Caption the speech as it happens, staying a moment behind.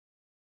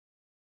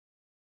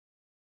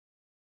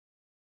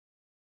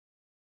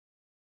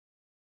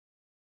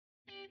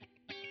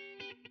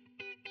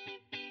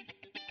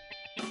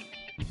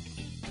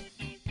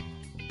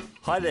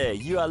Hi there,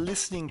 you are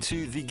listening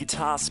to the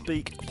Guitar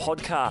Speak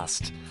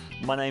podcast.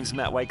 My name's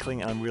Matt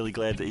Wakeling and I'm really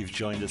glad that you've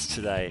joined us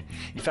today.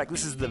 In fact,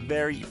 this is the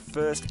very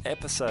first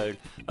episode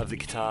of the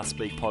Guitar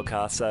Speak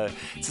podcast, so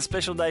it's a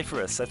special day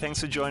for us, so thanks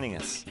for joining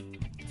us.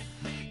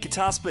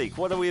 Guitar Speak,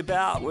 what are we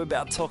about? We're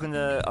about talking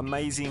to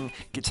amazing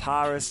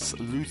guitarists,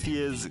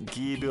 luthiers,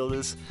 gear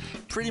builders,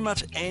 pretty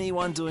much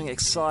anyone doing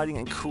exciting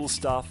and cool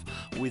stuff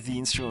with the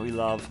instrument we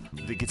love,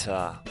 the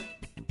guitar.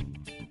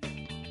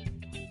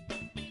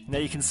 Now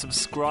you can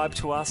subscribe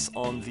to us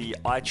on the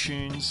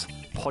iTunes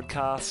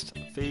podcast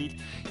feed.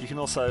 You can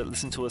also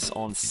listen to us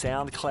on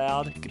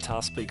SoundCloud,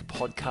 Guitar Speak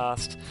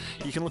Podcast.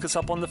 You can look us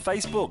up on the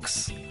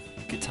Facebooks,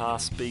 Guitar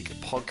Speak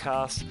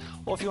Podcast.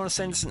 Or if you want to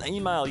send us an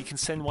email, you can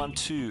send one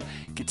to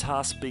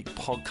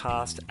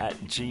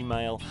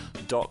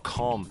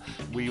guitarspeakpodcast@gmail.com.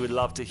 We would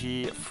love to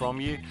hear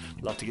from you.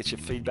 Love to get your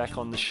feedback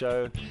on the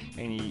show.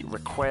 Any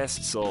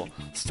requests or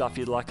stuff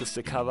you'd like us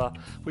to cover.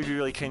 We'd be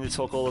really keen to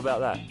talk all about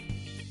that.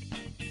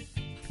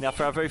 Now,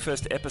 for our very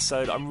first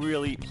episode, I'm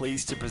really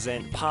pleased to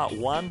present part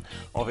one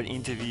of an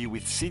interview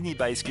with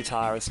Sydney-based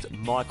guitarist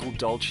Michael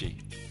Dolce.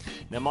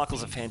 Now,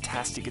 Michael's a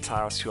fantastic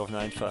guitarist who I've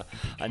known for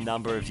a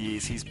number of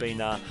years. He's been,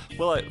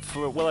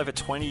 for well over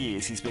 20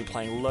 years, he's been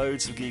playing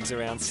loads of gigs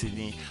around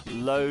Sydney,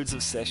 loads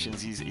of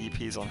sessions. He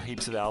appears on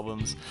heaps of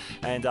albums.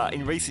 And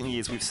in recent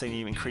years, we've seen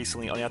him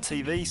increasingly on our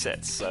TV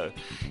sets. So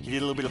he did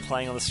a little bit of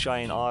playing on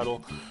Australian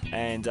Idol,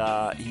 and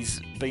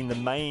he's been the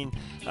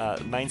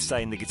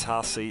mainstay in the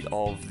guitar seat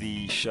of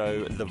the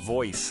show The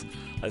Voice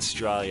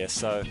Australia.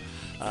 So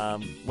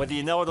whether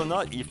you know it or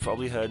not, you've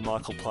probably heard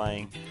Michael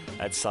playing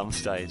at some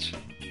stage.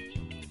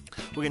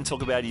 We're going to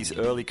talk about his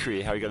early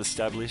career, how he got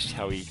established,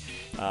 how he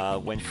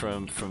went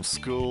from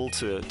school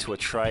to a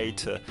trade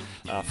to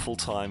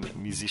full-time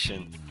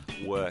musician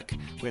work.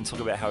 We're going to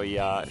talk about how he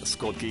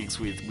scored gigs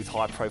with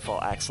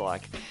high-profile acts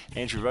like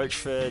Andrew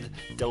Rochford,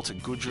 Delta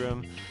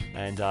Goodrem,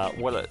 and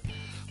what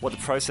the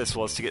process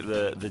was to get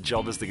the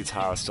job as the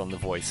guitarist on The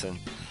Voice, and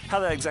how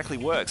that exactly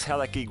works, how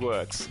that gig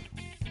works.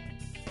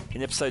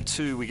 In episode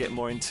 2, we get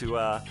more into,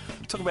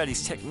 we talk about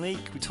his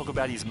technique, we talk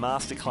about his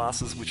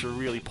masterclasses, which are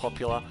really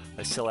popular.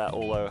 They sell out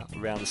all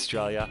around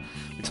Australia.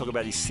 We talk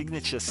about his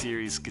signature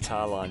series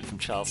guitar line from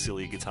Charles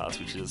Celia Guitars,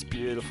 which is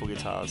beautiful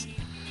guitars.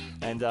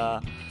 And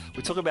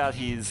we talk about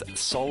his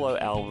solo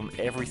album,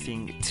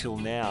 Everything Till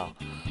Now.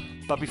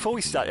 But before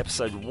we start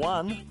episode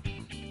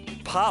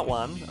 1, part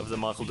 1 of the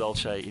Michael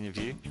Dolce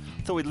interview,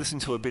 I thought we'd listen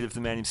to a bit of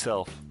the man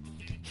himself.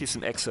 Here's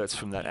some excerpts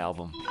from that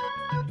album.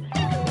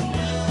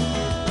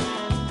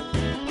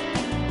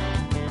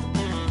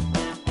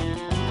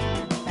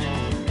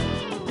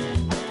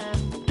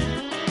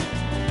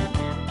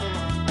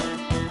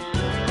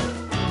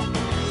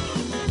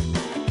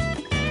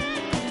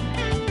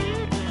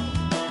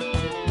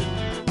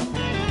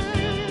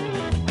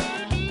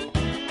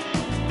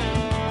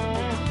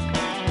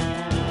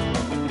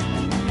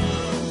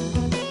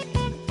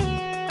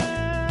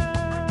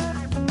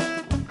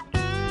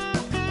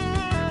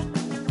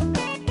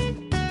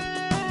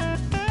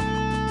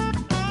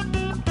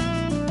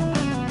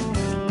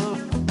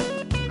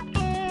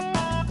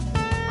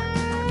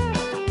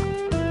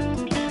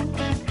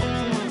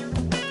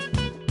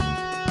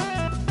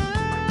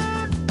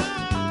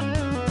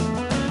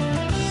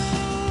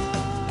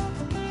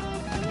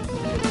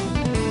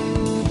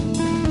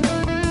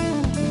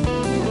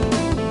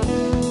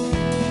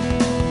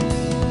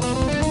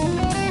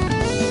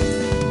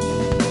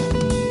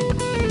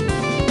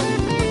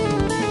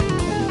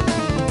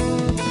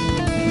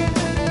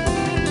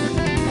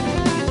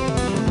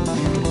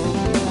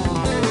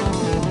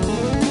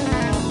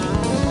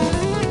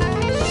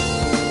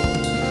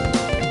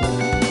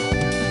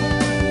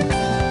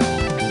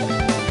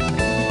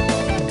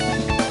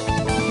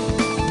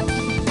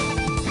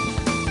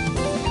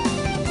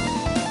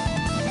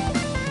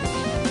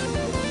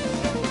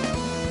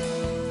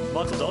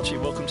 Michael Dolce,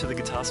 welcome to the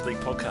Guitar Speak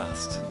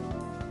podcast.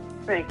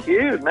 Thank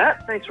you,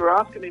 Matt. Thanks for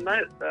asking me,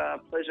 mate.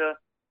 Pleasure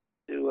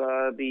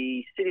to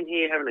be sitting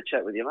here having a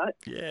chat with you, mate.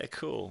 Yeah,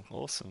 cool.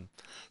 Awesome.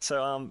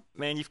 So,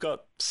 man, you've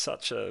got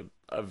such a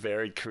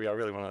varied career. I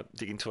really want to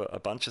dig into a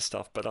bunch of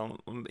stuff, but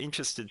I'm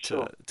interested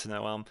to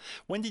know,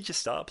 when did you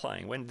start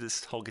playing? When did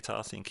this whole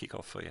guitar thing kick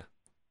off for you?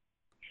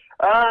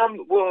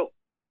 Well,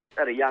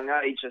 at a young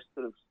age, I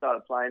sort of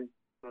started playing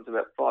when I was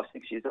about 5,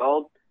 6 years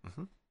old.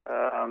 Mm-hmm.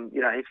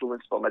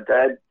 Influenced by my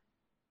dad.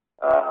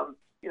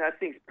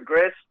 Things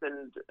progressed,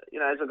 and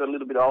as I got a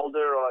little bit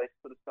older, I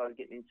sort of started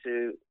getting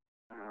into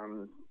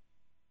the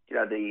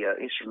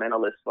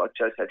instrumentalists like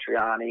Joe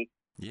Satriani,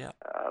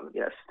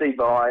 Steve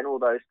Vai, and all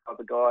those type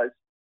of guys.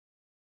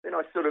 Then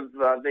I sort of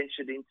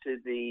ventured into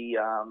the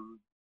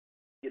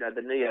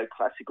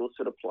neoclassical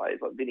sort of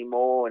players like Vinnie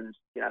Moore and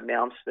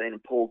Malmsteen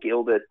and Paul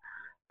Gilbert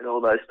and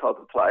all those type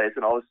of players,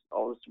 and I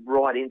was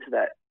right into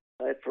that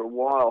for a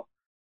while.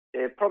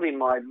 Yeah, probably in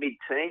my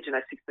mid-teens, 16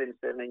 and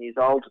 17 years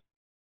old.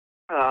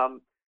 At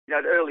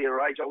an earlier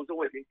age, I was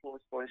always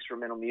influenced by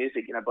instrumental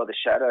music, by the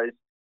Shadows.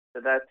 So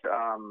that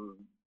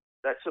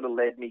that sort of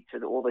led me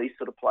to all these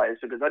sort of players,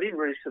 because I didn't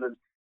really sort of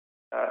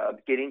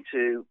get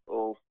into,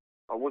 or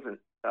I wasn't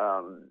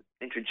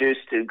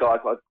introduced to guys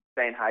like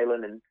Van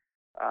Halen and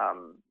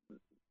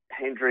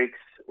Hendrix,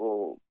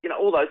 or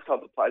all those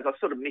type of players. I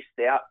sort of missed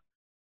out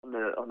on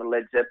the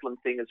Led Zeppelin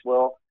thing as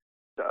well.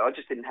 So I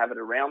just didn't have it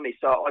around me.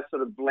 So I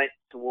sort of lent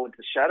towards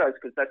the Shadows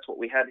because that's what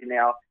we had in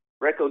our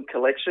record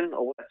collection,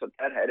 or that's what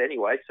Dad had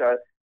anyway. So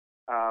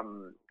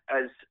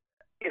as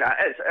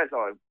I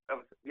was a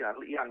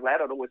young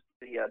lad, I'd always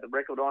put the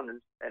record on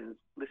and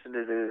listen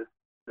to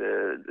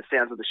the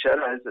sounds of the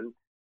Shadows, and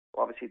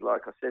obviously,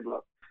 like I said,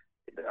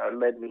 it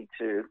led me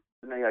to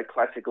the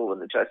neoclassical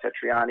and the Joe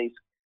Satriani's,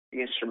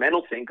 the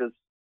instrumental thing, because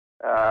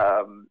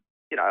I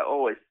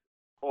always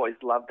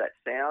loved that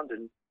sound,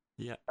 and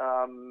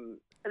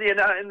and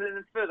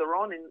then further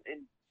on in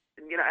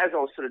as I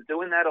was sort of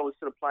doing that, I was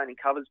sort of playing in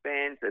covers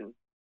bands and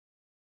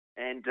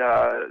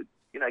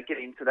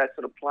getting into that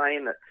sort of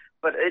playing.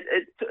 But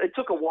it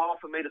took a while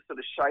for me to sort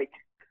of shake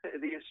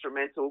the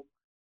instrumental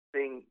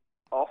thing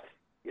off,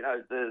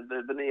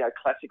 the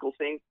neoclassical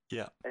thing,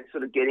 and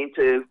sort of get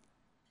into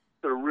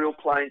sort of real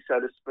playing, so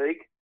to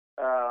speak.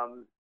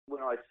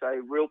 When I say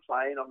real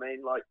playing, I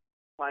mean like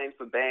playing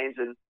for bands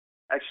and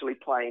actually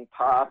playing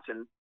parts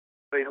and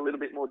being a little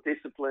bit more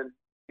disciplined,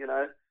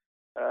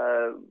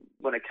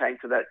 when it came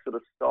to that sort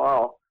of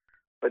style.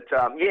 But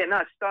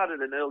it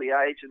started at an early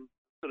age and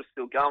sort of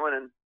still going,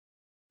 and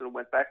sort of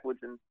went backwards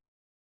and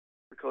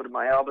recorded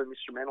my album,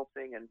 instrumental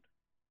thing, and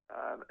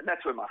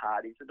that's where my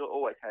heart is. It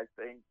always has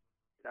been,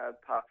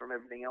 apart from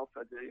everything else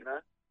I do,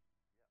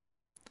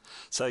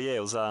 So it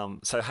was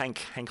so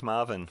Hank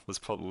Marvin was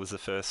the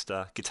first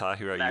guitar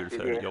hero you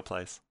referred at your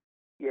place.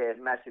 Yeah,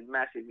 massive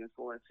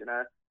influence,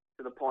 to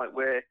the point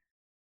where,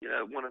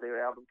 one of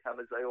their album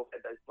covers, they all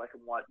had those black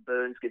and white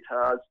Burns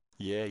guitars.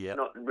 Yeah.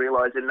 Not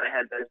realising they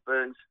had those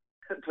Burns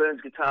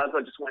guitars.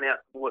 I just went out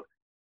and bought,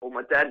 or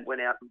my dad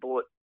went out and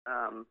bought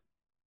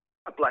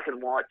a black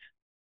and white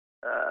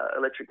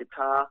electric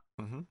guitar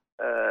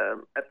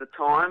at the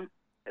time,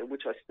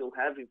 which I still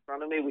have in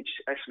front of me, which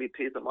actually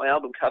appears on my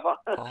album cover.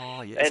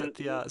 Oh, yeah.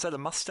 Is that a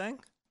Mustang?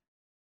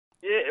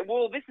 Yeah,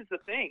 well, this is the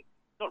thing.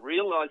 Not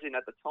realising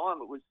at the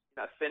time it was,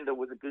 Fender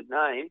was a good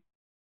name.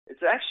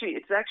 It's actually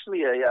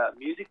a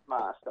Music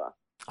Master.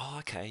 Oh,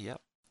 okay,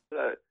 yep.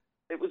 So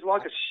it was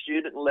like a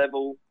student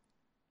level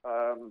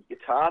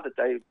guitar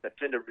that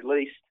Fender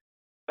released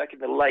back in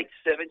the late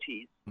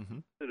 70s,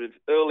 sort of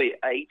early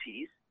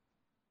 80s.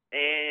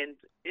 And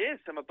yeah,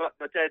 so my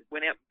dad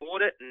went out and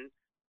bought it, and it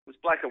was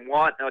black and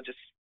white, and I just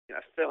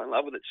fell in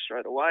love with it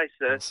straight away.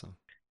 So awesome.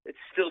 It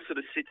still sort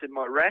of sits in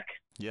my rack.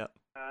 Yep.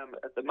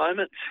 At the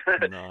moment.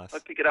 Nice. I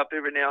pick it up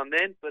every now and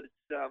then, but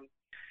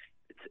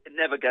it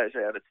never goes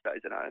out. It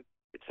stays at home.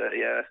 It's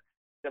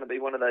going to be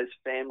one of those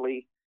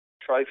family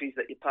trophies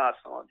that you pass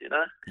on,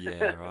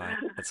 Yeah, right.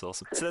 That's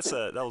awesome.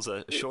 So that was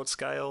a short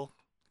scale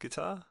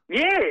guitar?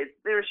 Yeah,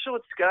 they're a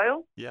short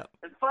scale. Yeah.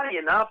 And funny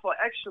enough,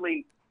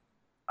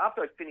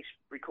 after I finished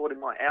recording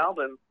my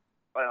album,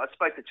 I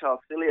spoke to Charles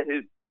Cillier,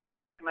 who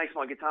makes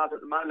my guitars at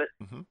the moment.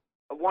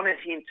 I wanted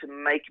him to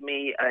make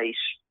me a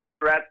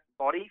Strat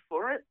body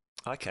for it.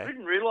 Okay. I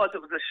didn't realise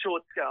it was a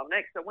short scale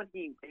neck, so when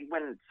he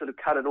went and sort of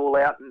cut it all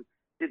out and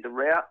did the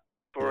route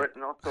for it,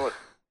 and I thought,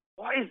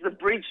 why is the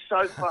bridge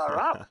so far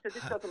up? I said,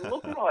 this doesn't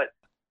look right.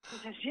 He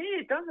says,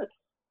 yeah, it doesn't.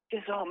 He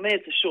says, oh man,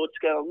 it's a short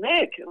scale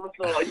neck. And I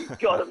thought, oh, you've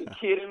got to be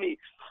kidding me.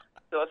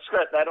 So I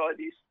scrapped that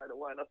idea straight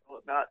away, and I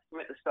thought, no, it's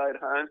meant to stay at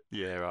home.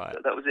 Yeah, right.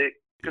 So that was it,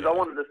 because I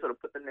wanted to sort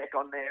of put the neck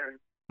on there and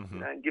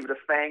and give it a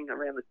fang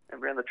around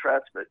the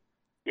traps, but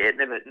yeah, it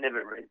never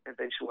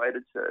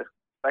eventuated. So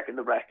back in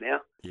the rack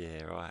now.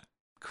 Yeah, right.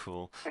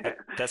 Cool.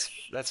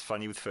 That's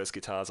funny with first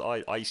guitars.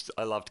 I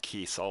loved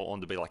Kiss. I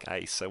wanted to be like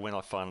Ace. So when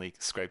I finally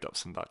scraped up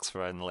some bucks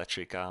for an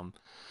electric,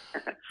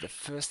 the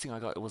first thing I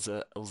got was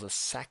a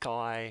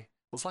Sakai.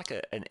 It was like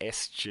an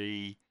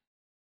SG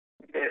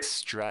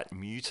Strat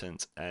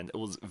Mutant, and it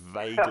was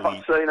vaguely.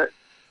 I've seen it.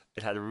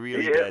 It had a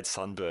really bad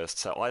sunburst,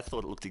 so I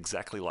thought it looked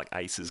exactly like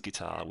Ace's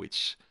guitar,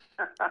 which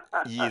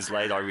years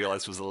later I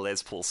realised was a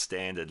Les Paul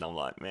Standard, and I'm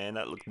like, man,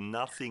 that looked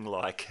nothing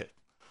like it.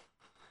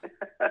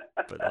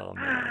 But oh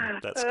man,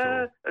 that's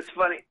cool. It's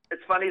funny.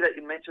 It's funny that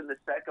you mentioned the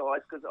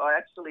Sakai's, because I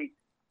actually,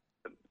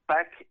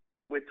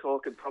 we're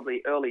talking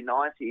probably early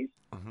 '90s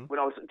when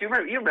I was. Do you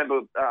remember? You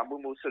remember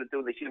when we were sort of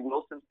doing the Hugh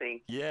Wilson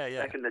thing? Yeah.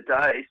 Back in the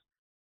days.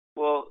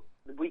 Well,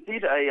 we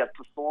did a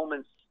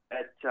performance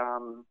at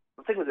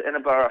I think it was at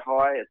Edinburgh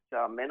High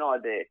at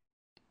Menai there,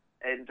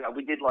 and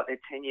we did like their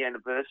 10-year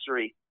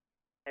anniversary.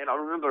 And I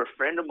remember a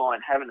friend of mine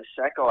having a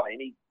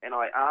Sakai, and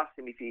I asked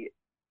him if he,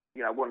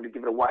 wanted to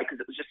give it away, because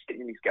it was just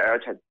sitting in his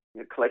garage, had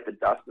collected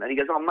dust, and he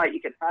goes, "Oh mate,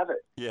 you can have it."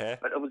 Yeah.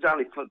 But it was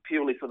only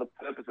purely for the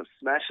purpose of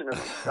smashing it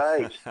on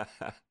stage.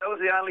 That was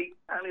the only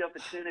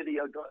opportunity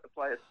I got to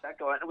play a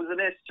Sakai, and it was an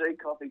SG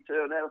copy too.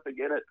 I'll never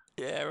forget it.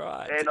 Yeah,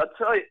 right. And I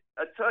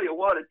tell you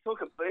what, it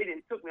took a beating.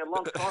 It took me a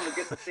long time to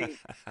get the thing,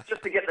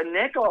 just to get the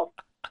neck off.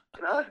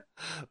 That's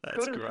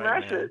couldn't great,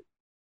 smash man. it.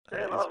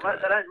 Mate,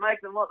 they don't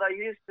make them like they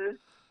used to.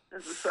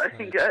 As the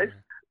saying goes.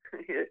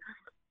 Yeah.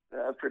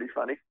 Pretty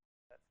funny.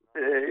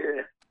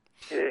 Yeah,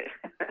 yeah.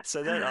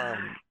 So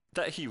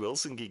that Hugh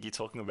Wilson gig you're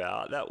talking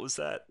about, Yeah, was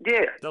that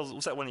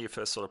one of your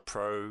first sort of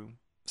pro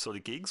sort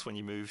of gigs when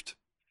you moved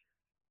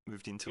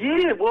into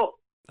yeah. that?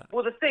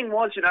 Well, the thing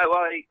was,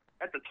 I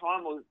at the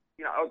time was,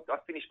 I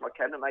finished my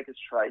cabinet maker's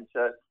trade,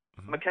 so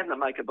I'm a cabinet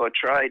maker by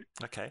trade,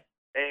 Okay.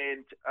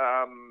 and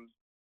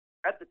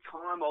at the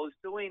time I was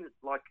doing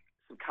like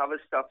some cover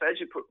stuff. As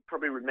you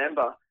probably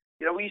remember,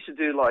 we used to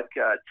do like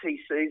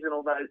TCs and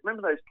all those.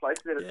 Remember those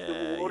places out at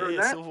Silverwater and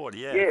that? Silverwater,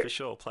 yeah, Yeah, for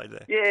sure, played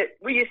there. yeah.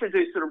 We used to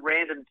do sort of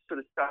random sort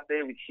of stuff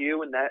there with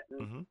Hugh and that,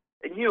 Hmm.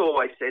 and Hugh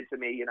always said to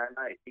me,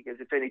 mate, because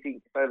if I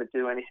ever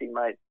do anything,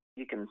 mate,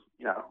 you can,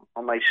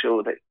 I'll make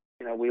sure that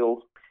we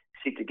all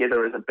sit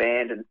together as a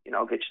band, and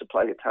I'll get you to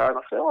play guitar. And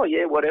I said, oh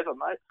yeah, whatever,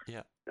 mate.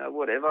 Yeah.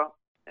 Whatever.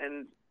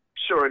 And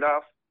sure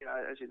enough,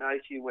 as you know,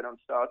 Hugh went on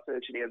Star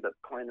Search and he ended up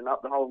cleaning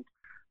up the whole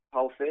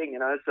thing,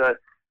 So,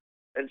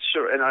 and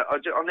sure, and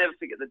I'll never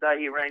forget the day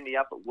he rang me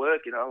up at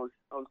work. I was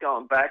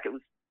going back. It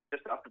was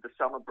just after the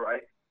summer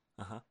break,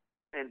 Uh-huh.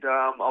 and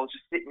I was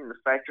just sitting in the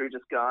factory,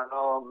 just going,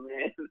 oh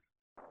man,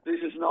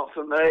 this is not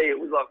for me. It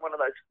was like one of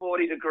those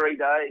 40-degree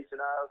days. I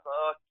was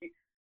like, oh,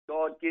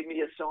 God, give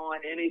me a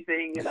sign,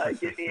 anything,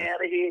 get me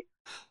out of here,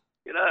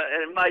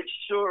 And mate,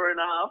 sure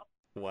enough,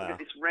 I Wow. get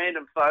this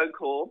random phone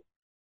call.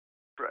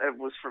 It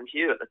was from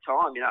Hugh at the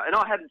time, and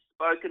I hadn't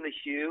spoken to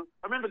Hugh.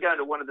 I remember going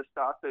to one of the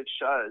Star Search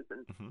shows,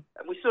 and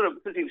we sort of,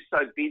 because he was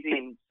so busy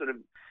and sort of,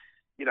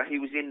 he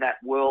was in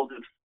that world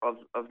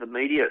of the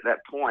media at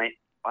that point.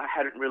 I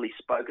hadn't really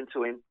spoken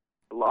to him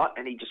a lot,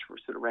 and he just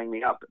sort of rang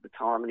me up at the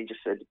time, and he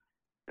just said,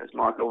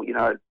 Michael,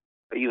 are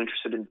you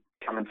interested in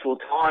coming full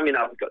time? We've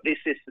got this,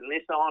 and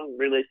this on,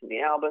 releasing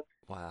the album.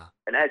 Wow.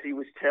 And as he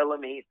was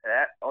telling me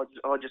that, I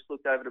just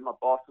looked over to my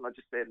boss and I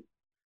just said,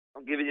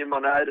 I'm giving you my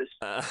notice.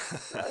 And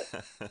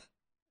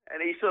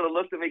he sort of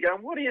looked at me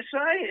going, what are you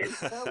saying?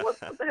 What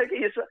the heck are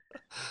you saying?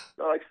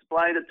 So I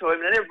explained it to him,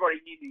 and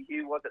everybody knew who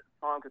Hugh was at the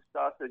time because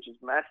Star Search was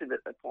massive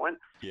at that point.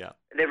 Yeah.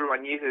 And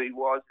everyone knew who he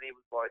was, and he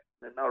was like,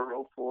 they were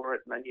all for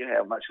it, and they knew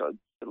how much I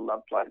sort of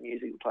loved playing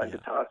music and playing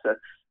guitar. So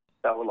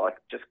they were like,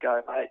 just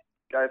go, mate,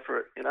 go for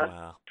it,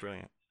 Wow,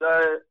 brilliant.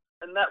 So,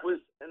 and that was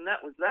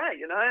that,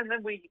 And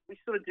then we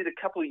sort of did a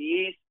couple of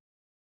years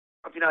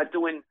of,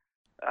 doing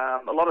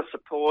a lot of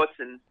supports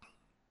and,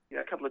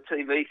 a couple of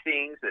TV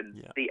things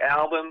and the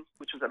album,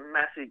 which was a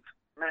massive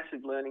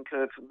learning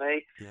curve for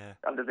me. Yeah.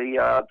 Under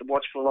the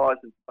watchful eyes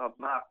of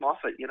Mark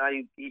Moffat, he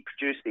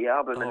produced the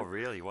album. Oh, and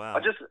really? Wow.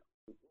 I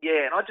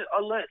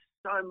learned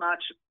so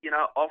much,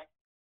 off.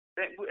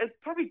 It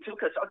probably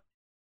took us.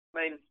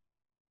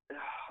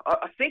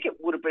 I think it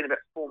would have been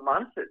about 4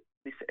 months that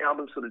this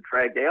album sort of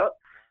dragged out.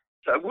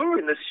 So we were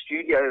in the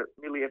studio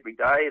nearly every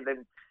day, and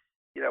then,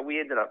 we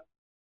ended up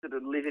sort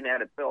of living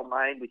out at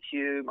Balmain with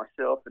Hugh,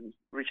 myself, and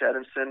Rich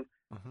Adamson,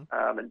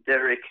 and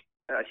Derek,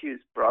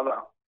 Hugh's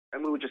brother.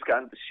 And we were just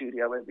going to the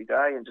studio every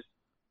day and just,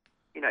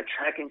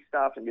 tracking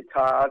stuff and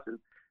guitars. And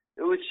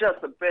it was just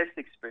the best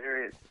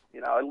experience.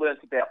 I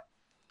learned about,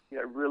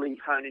 really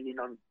honing in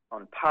on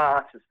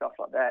parts and stuff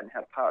like that and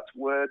how parts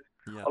work.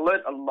 Yeah. I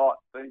learned a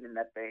lot being in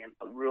that band,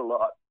 a real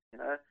lot,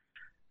 And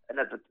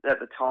at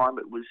the time,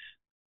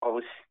 I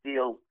was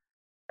still,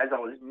 as I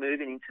was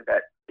moving into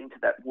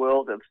that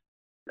world of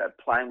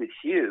playing with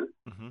Hugh,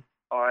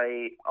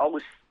 I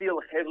was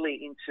still heavily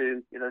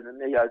into the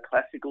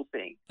neoclassical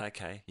thing.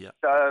 Okay. Yeah.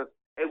 So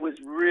it was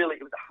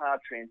a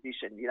hard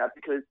transition,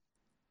 because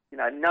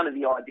none of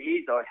the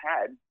ideas I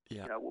had,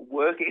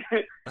 were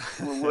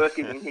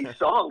working in his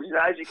songs,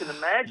 as you can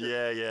imagine.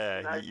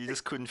 Yeah. You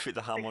just couldn't fit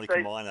the harmonica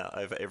minor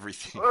over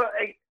everything. Well,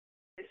 a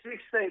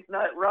 16th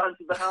note runs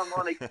with the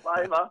harmonic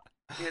flavor.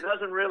 It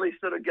doesn't really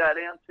sort of go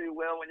down too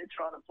well when you're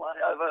trying to play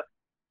over,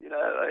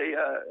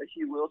 a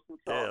Hugh Wilson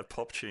song. Yeah, a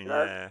pop tune.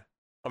 Yeah.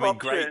 I mean,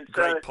 great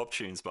pop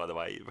tunes, by the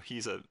way.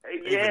 Even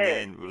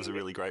then, was a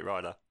really great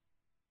writer.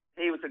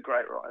 He was a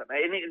great writer,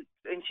 man.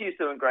 And Hugh's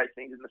doing great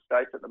things in the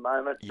States at the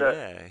moment.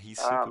 Yeah, he's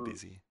super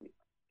busy.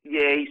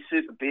 Yeah, he's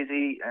super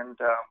busy, and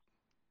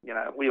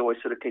we always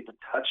sort of keep in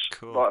touch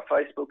via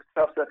Facebook and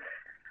stuff.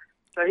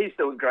 So he's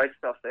doing great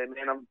stuff there,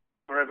 man. I'm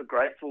forever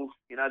grateful,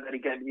 that he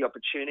gave me the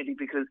opportunity,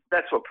 because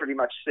that's what pretty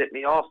much set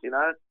me off,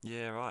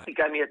 Yeah, right. It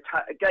gave me a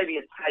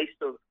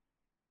taste of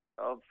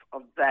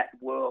that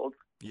world.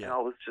 Yeah. And I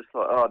was just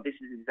like, oh, this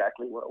is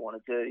exactly what I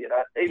want to do,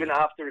 Even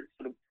after it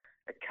sort of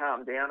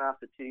calmed down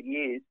after 2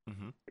 years,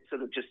 it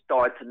sort of just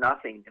died to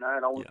nothing, and I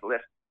was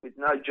left with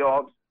no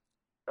jobs,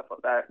 stuff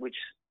like that, which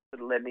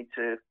sort of led me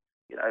to,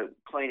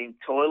 cleaning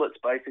toilets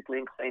basically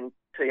and cleaning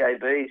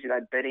TABs,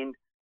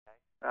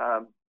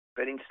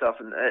 bedding stuff,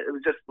 and it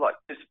was just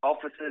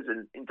offices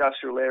and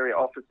industrial area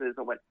offices.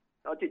 I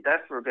did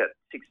that for about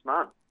 6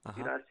 months,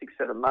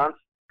 6-7 months.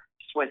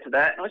 Just went to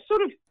that, and I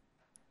sort of,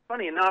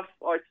 funny enough,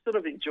 I sort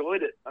of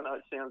enjoyed it. I know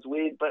it sounds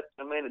weird, but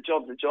I mean, a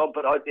job's a job.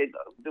 But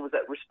there was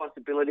that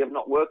responsibility of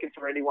not working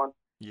for anyone,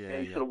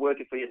 sort of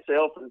working for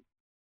yourself, and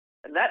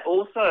that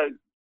also,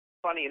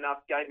 funny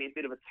enough, gave me a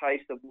bit of a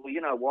taste of, well,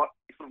 you know what,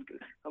 if I'm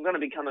going to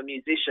become a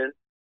musician,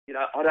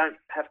 I don't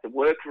have to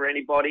work for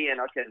anybody, and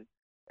I can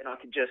and I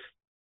could just,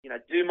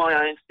 do my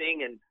own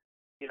thing and,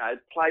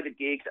 play the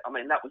gigs. I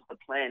mean, that was the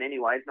plan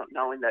anyway, not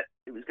knowing that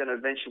it was going to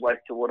eventuate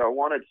to what I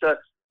wanted. So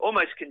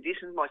almost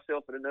conditioned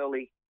myself at an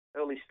early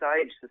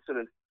stage to sort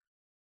of,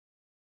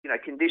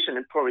 condition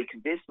and probably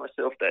convince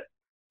myself that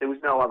there was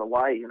no other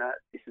way.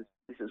 This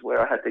is where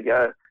I had to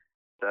go.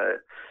 So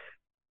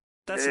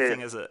that's yeah. the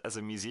thing as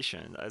a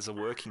musician, as a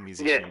working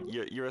musician,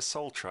 you're a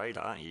sole trader,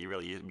 aren't you?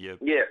 Really,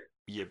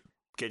 you're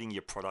getting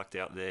your product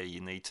out there.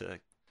 You need to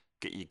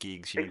get your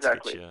gigs. You need to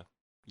get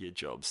your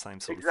jobs. Same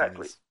sort of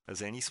thing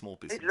as any small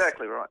business.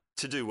 Exactly right.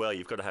 To do well,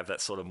 you've got to have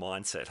that sort of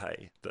mindset.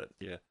 Hey, that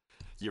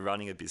you're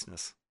running a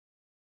business.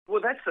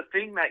 Well, that's the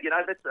thing, Matt.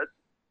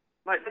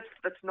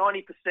 That's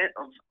 90%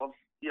 of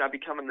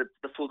becoming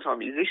the full-time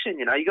musician.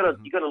 You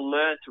got to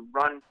learn to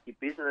run your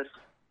business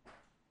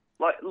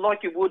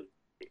like you would,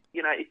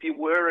 if you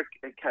were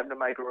a cabinet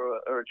maker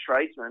or a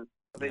tradesman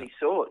of any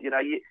sort. You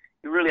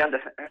really have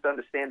to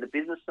understand the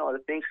business side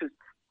of things, because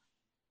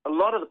a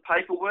lot of the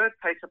paperwork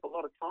takes up a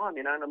lot of time,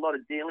 and a lot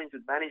of dealings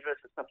with management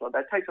and stuff like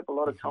that takes up a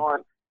lot of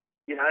time,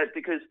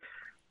 because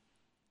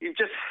you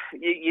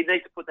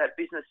need to put that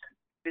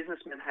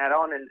businessman hat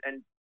on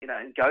and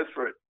go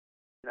for it.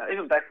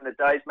 Even back in the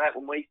days, Matt,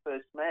 when we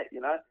first met,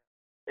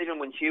 even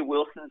when Hugh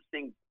Wilson's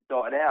thing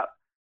died out,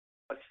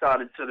 I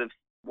started sort of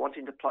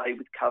wanting to play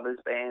with covers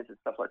bands and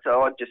stuff like that.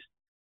 So I'd just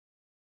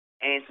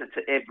answer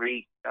to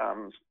every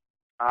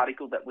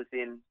article that was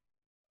in,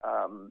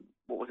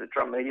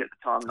 Drum Media at the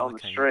time, on the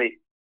street.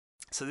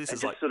 So this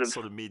is like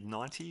sort of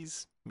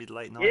mid-90s,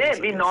 mid-late 90s? Yeah,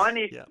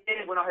 mid-90s. Yeah,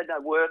 when I had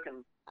no work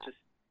and just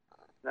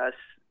sort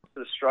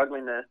of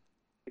struggling to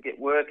get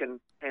work, and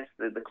hence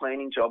the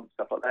cleaning job and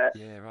stuff like that.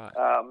 Yeah, right.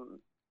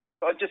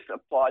 So I just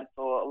applied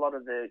for a lot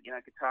of the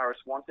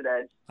guitarist wanted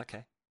ads.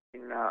 Okay.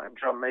 In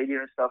Drum Media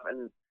and stuff,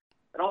 and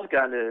I was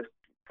going to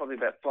probably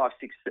about 5-6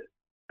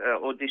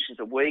 auditions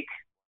a week,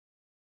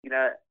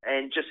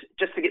 and just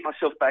to get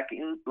myself back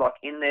in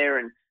there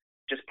and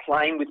just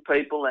playing with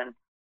people. And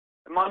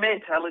my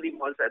mentality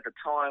was at the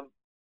time,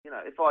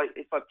 if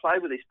I play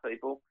with these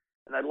people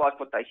and they like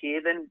what they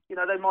hear, then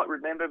they might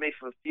remember me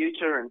for the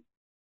future. And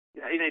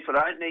even if I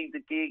don't need the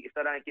gig, if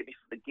they don't get me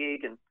for the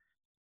gig, and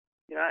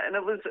and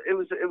it was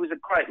a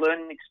great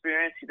learning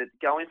experience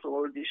going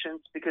for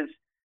auditions, because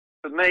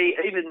for me,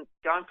 even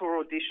going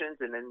for auditions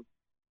and then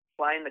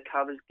playing the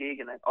covers gig,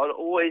 and I'd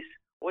always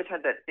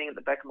had that thing at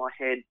the back of my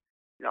head.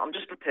 I'm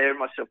just preparing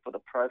myself for the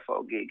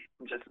profile gig.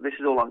 This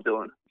is all I'm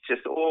doing. It's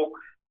just all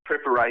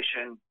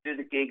preparation. Do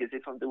the gig as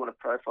if I'm doing a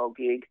profile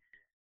gig.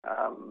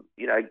 Go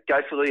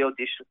for the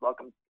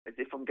auditions as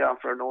if I'm going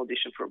for an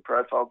audition for a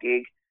profile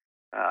gig.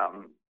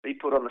 Be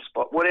put on the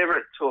spot, whatever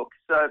it took.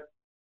 So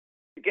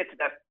to get to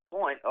that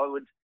point, I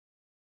would,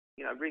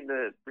 bring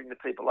the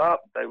people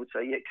up. They would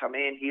say, "Yeah, come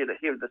in. Here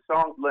are the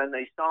songs. Learn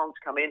these songs.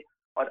 Come in."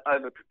 I'd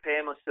over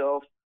prepare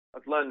myself.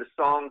 I'd learn the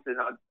songs, and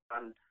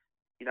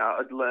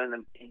I'd learn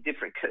them in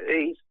different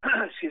keys.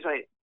 Excuse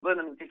me, learn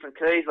them in different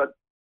keys.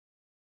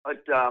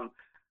 I'd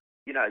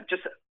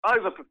just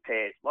over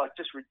prepared, like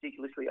just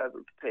ridiculously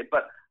over prepared,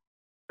 but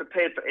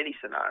prepared for any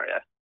scenario.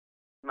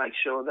 Make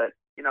sure that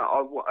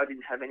I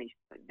didn't have any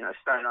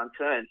stone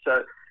unturned.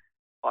 So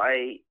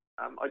I'd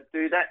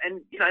do that,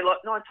 and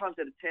like 9 times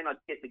out of 10, I'd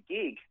get the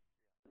gig.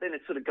 Then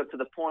it sort of got to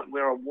the point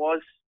where I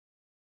was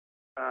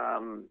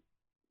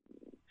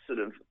sort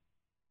of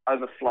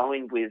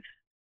overflowing with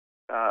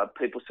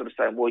people sort of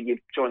saying, "Well, you've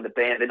joined the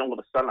band." Then all of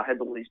a sudden, I had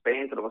all these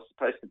bands that I was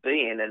supposed to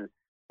be in, and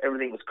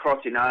everything was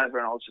crossing over,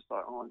 and I was just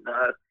like, "Oh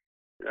no,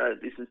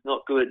 this is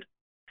not good."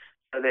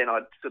 And then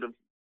I'd sort of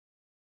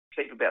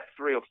keep about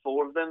 3 or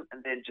 4 of them,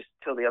 and then just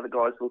tell the other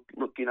guys, look,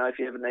 if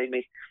you ever need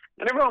me.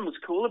 And everyone was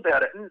cool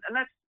about it, and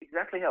that's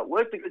exactly how it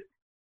worked, because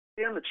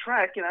down the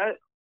track,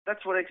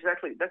 that's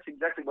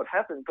exactly what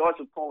happened. Guys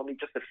were calling me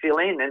just to fill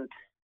in, and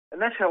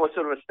that's how I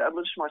sort of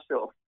established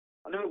myself.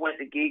 I never went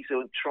to gigs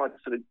or tried to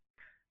sort of,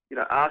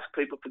 ask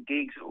people for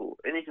gigs or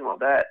anything like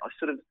that. I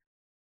sort of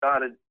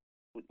started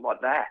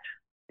like that,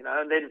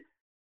 and then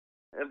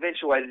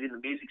eventuated in the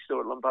music store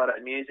at Lombardo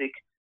Music,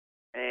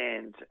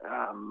 and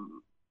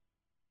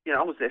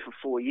I was there for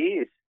 4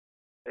 years,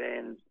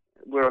 and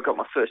where I got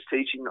my first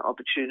teaching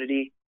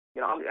opportunity.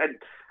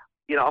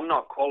 I'm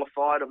not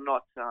qualified. I'm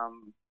not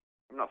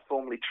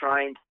formally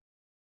trained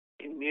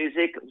in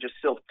music. I'm just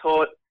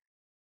self-taught.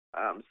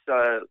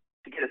 So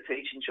to get a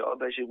teaching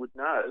job, as you would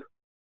know,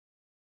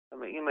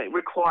 it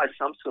requires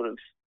some sort of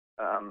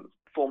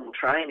formal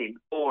training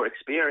or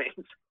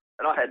experience,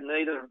 and I had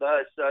neither of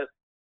those. So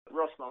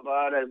Ross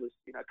Lombardo was,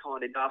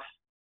 kind enough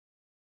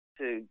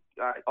to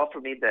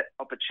offer me that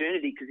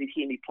opportunity, because he'd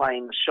hear me play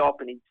in the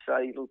shop and he'd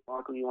say, "Look,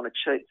 Michael, you want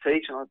to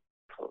teach?" And I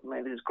thought,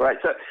 man, this is great.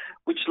 So,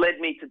 which led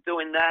me to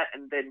doing that,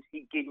 and then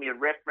he'd give me a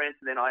reference,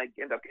 and then I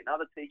ended up getting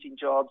other teaching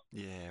jobs.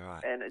 Yeah,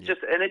 right. And it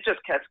just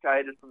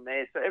cascaded from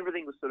there. So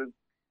everything was sort of,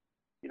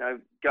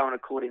 going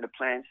according to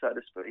plan, so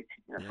to speak,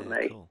 for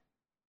me. Cool.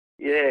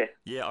 Yeah.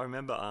 Yeah, I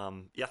remember.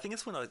 I think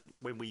it's when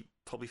we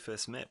probably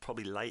first met,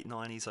 probably late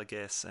 90s, I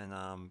guess,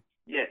 and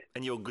yeah.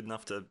 And you're good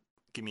enough to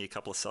give me a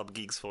couple of sub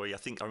gigs for you. I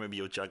think I remember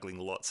you were juggling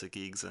lots of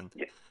gigs, and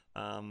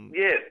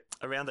Yeah.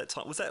 Around that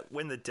time. Was that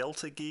when the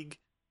Delta gig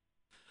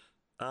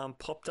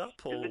popped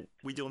up, or The,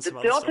 were you doing the some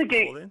other Delta stuff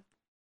gig, before then?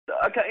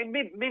 okay, in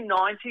mid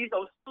 '90s, I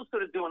was still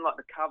sort of doing like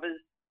the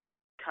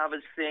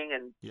covers thing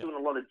and Yeah. doing a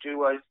lot of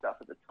duo stuff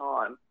at the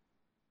time.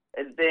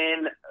 And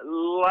then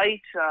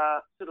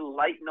later, sort of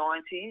late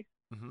 '90s,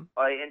 Mm-hmm.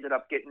 I ended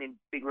up getting in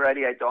Big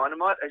Radio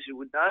Dynamite, as you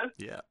would know.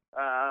 Yeah.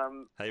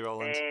 Hey,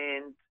 Roland.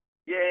 And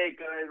yeah,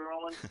 go ahead,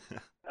 Roland.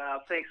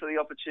 Thanks for the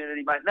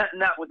opportunity, mate.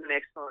 That was an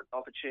excellent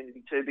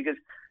opportunity too, because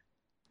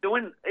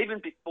even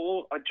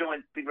before I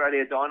joined Big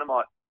Radio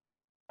Dynamite,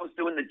 I was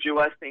doing the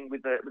duo thing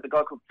with a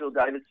guy called Phil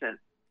Davidson.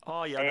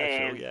 Oh, yeah, I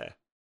know Phil, yeah.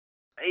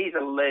 He's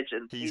a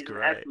legend. He's an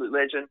great. absolute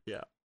legend.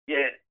 Yeah.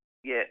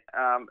 Yeah.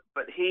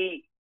 But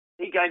he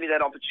gave me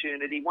that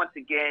opportunity once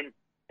again.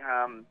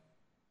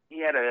 He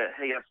had a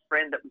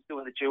friend that was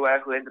doing the duo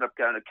who ended up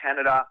going to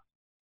Canada,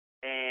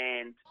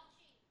 and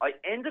I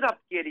ended up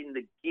getting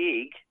the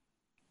gig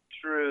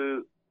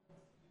through.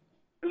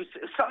 It was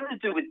something to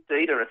do with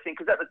Dieter, I think,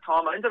 because at the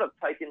time I ended up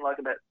taking like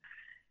about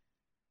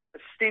a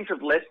stint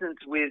of lessons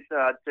with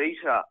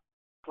Dieter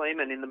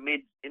Kleeman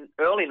in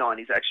early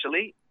 '90s,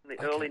 actually, in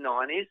the early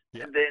 '90s,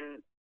 Yeah. and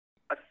then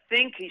I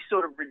think he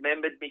sort of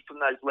remembered me from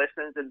those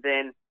lessons, and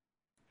then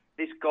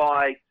this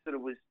guy sort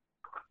of was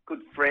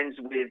good friends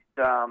with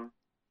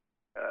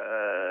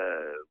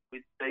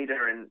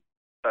Dieter and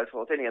so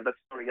forth. Anyhow, that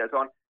story goes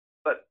on,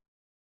 but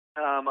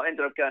I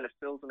ended up going to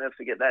Phil's. I'll never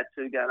forget that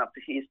too, going up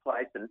to his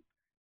place and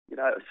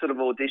sort of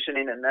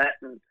auditioning and that,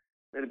 and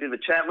we had a bit of a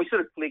chat. And we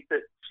sort of clicked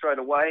it straight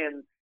away,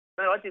 and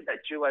I did that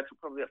duo for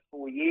probably about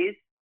 4 years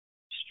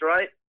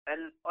straight,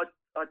 and I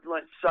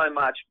learnt so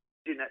much,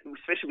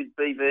 especially with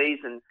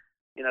BVs and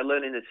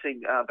learning to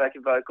sing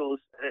backing vocals.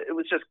 It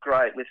was just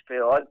great with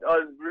Phil.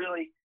 I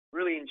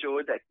really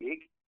enjoyed that gig,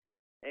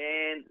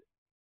 and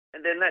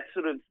then that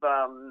sort of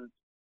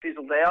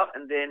fizzled out,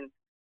 and then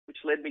which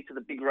led me to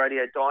the Big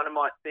Radio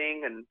Dynamite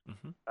thing and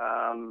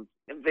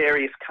and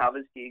various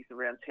covers gigs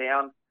around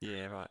town.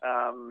 Yeah, right.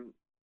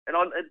 And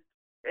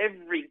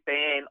every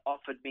band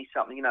offered me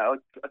something. I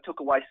took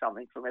away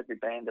something from every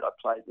band that I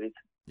played with.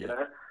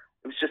 Yeah.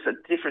 It was just a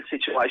different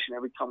situation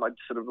every time I'd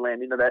sort of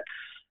land into that.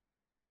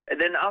 And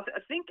then I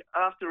think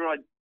after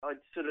I'd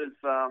sort of,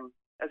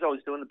 as I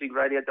was doing the Big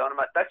Radio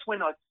Dynamite, that's when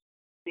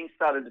things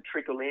started to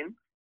trickle in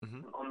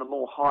on the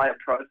more higher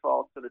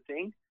profile sort of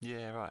thing.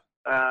 Yeah, right.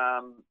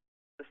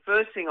 The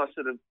first thing I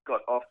sort of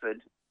got offered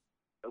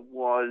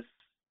was,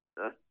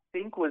 I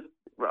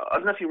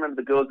don't know if you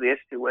remember the girls, the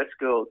S2S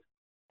girls.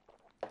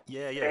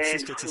 Yeah, And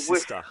Sister to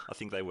Sister, I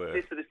think they were.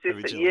 Sister to Sister,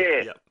 originally.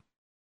 yeah. Yep.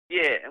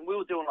 Yeah, and we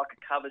were doing like a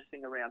cover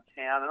thing around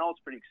town, and I was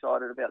pretty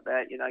excited about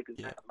that, because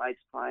my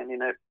mates playing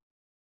in it.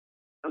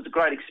 It was a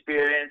great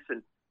experience,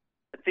 and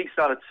things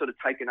started sort of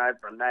taking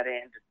over on that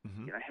end.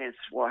 Hence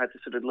why I had to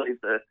sort of leave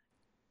the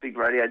Big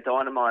Radio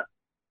Dynamite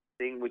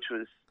thing, which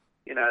was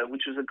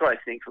a great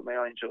thing for me.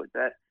 I enjoyed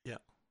that. Yeah.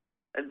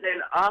 And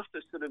then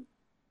after sort of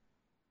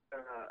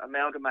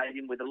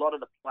amalgamating with a lot of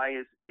the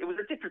players, it was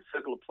a different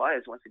circle of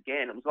players once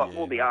again. It was like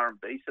more the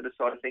R&B sort of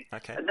side of things.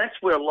 Okay. And that's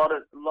where a lot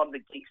of the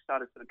gigs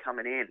started sort of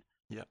coming in.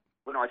 Yeah.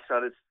 When I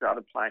started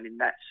playing in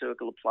that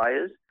circle of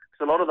players.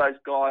 So a lot of those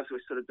guys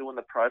were sort of doing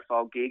the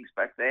profile gigs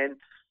back then.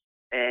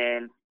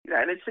 And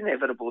and it's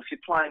inevitable if you're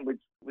playing with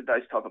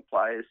those type of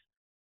players,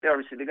 they're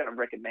going to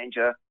recommend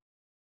you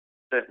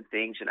certain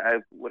things,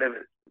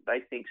 whatever they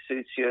think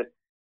suits your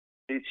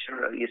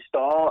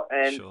style,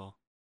 and Sure.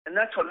 and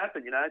that's what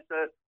happened,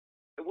 So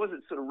it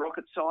wasn't sort of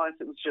rocket science;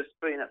 it was just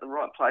being at the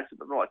right place at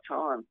the right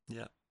time,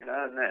 Yeah.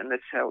 And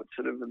that's how it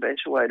sort of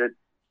eventuated,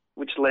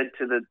 which led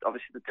to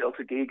obviously the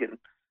Delta gig and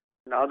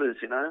others,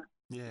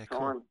 Yeah, time.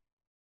 cool.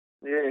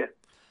 Yeah.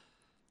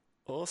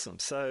 Awesome.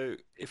 So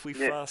if we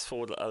fast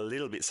forward a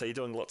little bit, so you're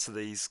doing lots of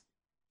these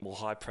more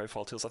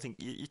high-profile tours. I think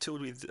you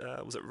toured with,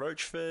 was it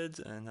Roachford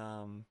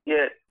and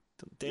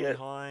Danny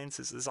Hines?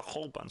 There's a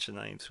whole bunch of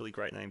names, really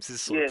great names. This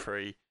is sort of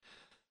pre,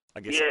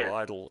 I guess,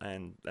 Idol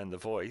and The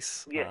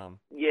Voice. Yeah.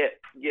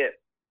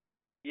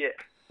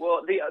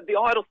 Well, the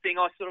Idol thing,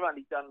 I sort of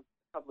only done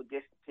a couple of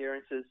guest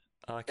appearances.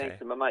 Okay. Thanks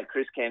to my mate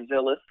Chris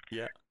Camzellis.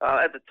 Yeah.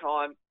 At the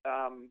time,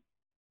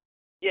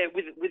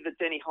 with the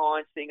Danny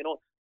Hines thing and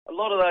all, a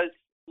lot of those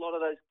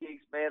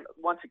gigs, man.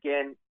 Once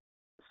again,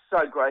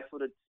 so grateful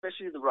to,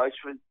 especially the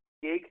Roachford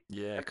gig.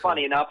 Yeah. And Cool.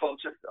 funny enough, I was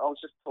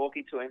just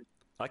talking to him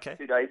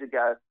 2 days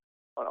ago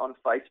on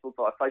Facebook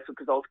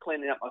because I was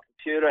cleaning up my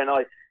computer and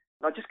I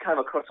just came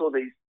across all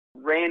these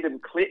random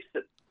clips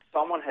that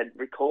someone had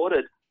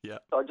recorded. Yeah.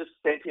 So I just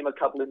sent him a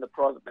couple in the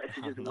private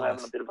messages and we're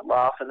having a bit of a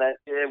laugh and that.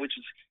 Yeah, which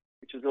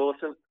was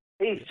awesome.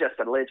 He's just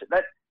a legend.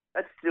 That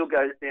still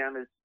goes down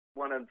as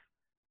one of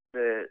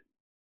the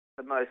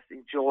most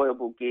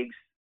enjoyable gigs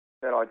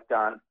that I've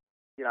done.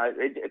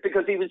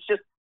 Because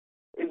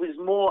it was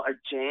more a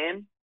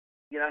jam,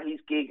 his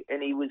gig,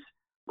 and he was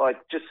like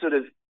just sort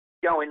of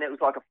going. It was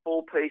like a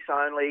 4-piece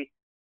only.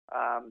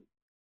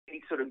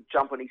 He'd sort of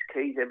jump on his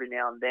keys every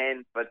now and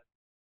then, but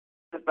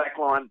the back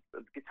line,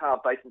 the guitar,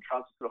 bass, and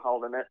drums were sort of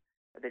holding it,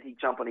 and then he'd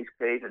jump on his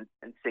keys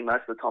and sing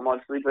most of the time,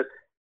 obviously. But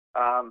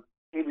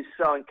he was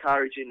so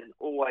encouraging and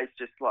always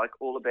just like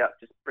all about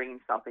just bringing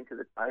something to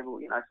the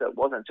table, you know. So it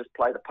wasn't just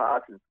play the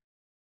parts and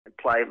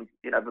play them,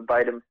 you know,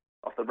 verbatim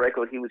off the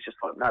record. He was just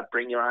like, no,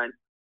 bring your own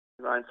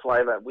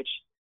flavour, which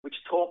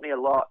taught me a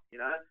lot, you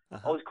know.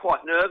 I was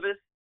quite nervous,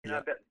 you know,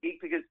 about the gig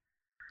because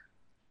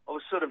I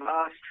was sort of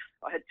asked.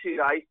 I had 2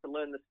 days to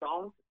learn the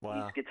songs.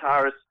 Wow. His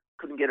guitarist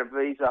couldn't get his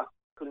visa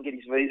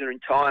in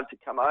time to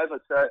come over,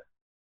 so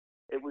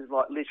it was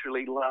like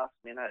literally last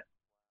minute.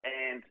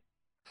 And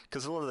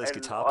because a lot of those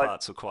guitar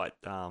parts were quite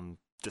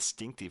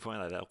distinctive,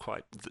 weren't they? They were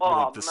quite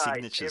really the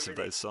signatures of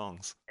those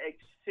songs.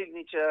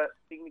 Signature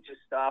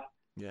stuff.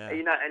 Yeah.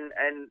 You know,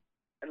 and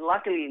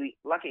lucky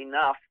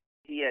enough,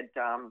 he had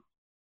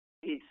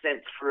he'd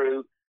sent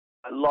through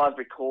live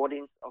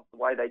recordings of the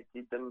way they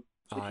did them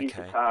with his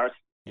guitarists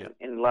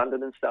in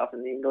London and stuff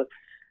in England,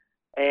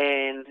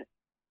 and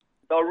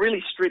they were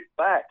really stripped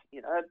back,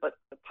 you know, but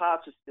the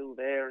parts are still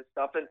there and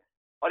stuff. And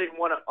I didn't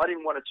want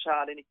to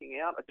chart anything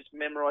out. I just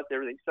memorised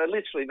everything. So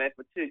literally, man,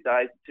 for 2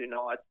 days, 2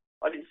 nights,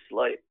 I didn't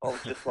sleep. I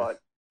was just like,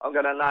 I'm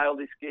going to nail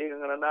this gig.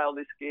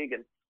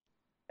 And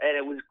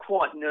it was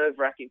quite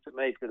nerve-wracking for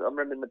me because I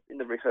remember in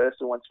the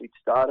rehearsal once we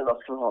started, I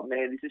thought, oh,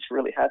 man, is this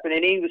really happening?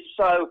 And he was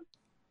so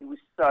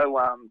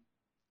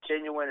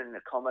genuine and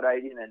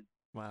accommodating and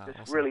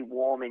just really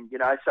warming, you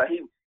know. So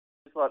he was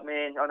like,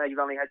 man, I know you've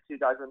only had 2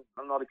 days and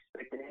I'm not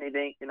expecting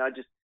anything, you know, I'm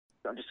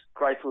just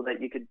grateful that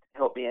you could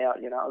help me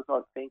out, you know. I was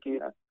like, thank you, you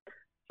know.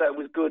 So it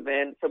was good,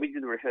 man. So we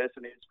did the rehearsal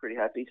and he was pretty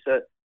happy. So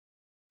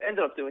I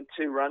ended up doing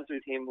 2 runs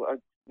with him.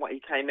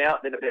 He came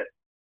out, then about a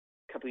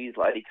couple of years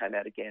later he came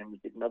out again and we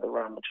did another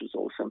run, which was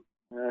awesome.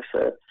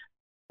 So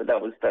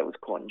that was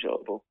quite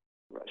enjoyable,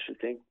 I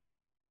should think.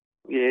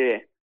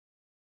 Yeah.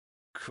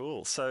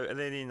 Cool. So, and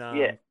then in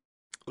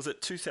was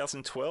it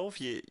 2012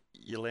 you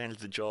landed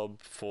the job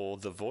for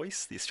The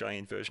Voice, the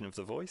Australian version of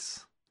The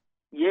Voice?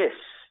 Yes.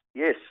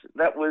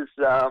 That was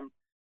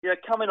you know,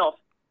 coming off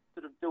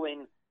sort of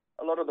doing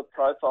a lot of the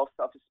profile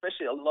stuff,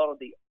 especially a lot of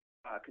the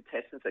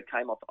contestants that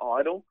came off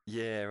Idol.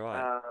 Yeah,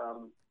 right.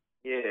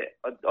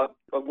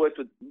 I worked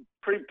with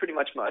pretty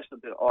much most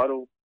of the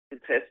Idol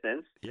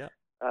contestants. Yeah.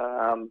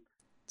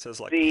 So it's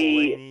like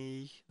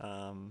Paulini,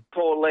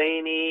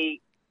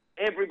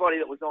 everybody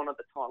that was on at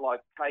the time,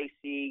 like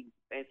Casey,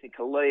 Anthony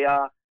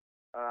Kalia,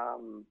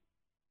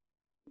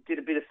 did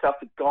a bit of stuff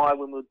with Guy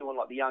when we were doing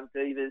like the Young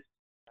Divas.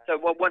 So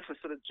once I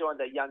sort of joined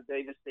that Young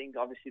Divas thing,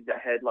 obviously they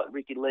had like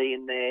Ricky Lee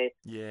in there,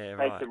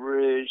 Kate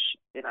Rouge,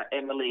 you know,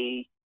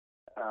 Emily,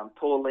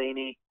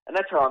 Paulini, and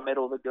that's how I met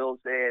all the girls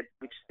there,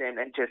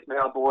 and Jess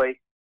Malboy,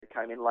 that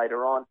came in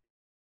later on.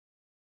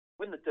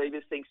 When the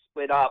Divas thing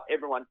split up,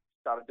 everyone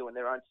started doing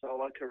their own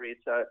solo career.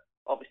 So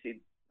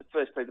obviously the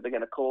first people they're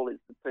going to call is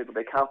the people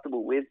they're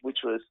comfortable with,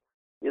 which was,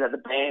 you know, the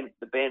band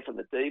from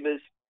the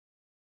Divas.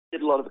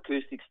 Did a lot of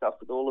acoustic stuff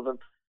with all of them,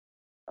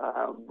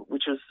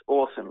 which was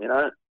awesome, you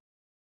know.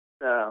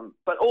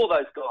 But all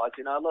those guys,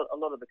 you know, a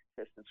lot of the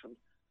contestants from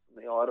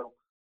the Idol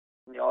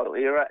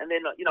era, and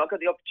then, you know, I got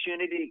the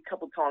opportunity a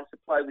couple of times to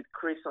play with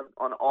Chris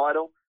on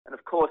Idol, and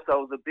of course that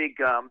was a big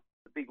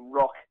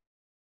rock,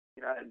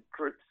 you know,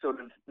 group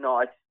sort of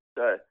night.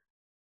 So,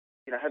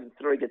 you know, having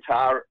three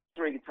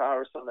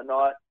guitarists on the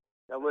night,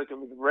 you know, working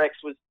with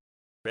Rex was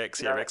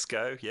Rex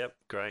Go, yep,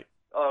 great.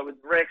 With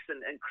Rex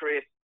and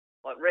Chris,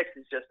 like Rex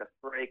is just a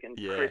freak and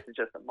Chris is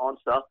just a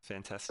monster.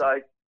 Fantastic.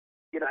 So,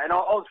 you know, and I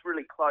was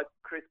really close.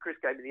 Chris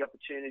gave me the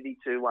opportunity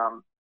to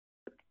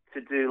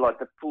do like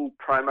the full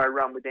promo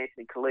run with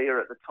Anthony Kalia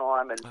at the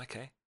time, and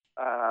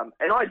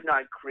and I'd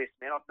known Chris,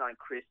 man. I've known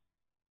Chris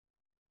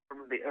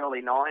from the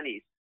early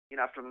 '90s. You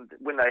know, from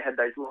when they had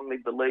those Long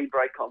Live the Lead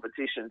break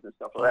competitions and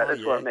stuff like that.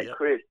 That's where I met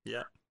Chris.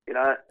 Yeah. You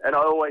know, and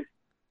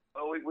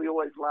we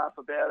always laugh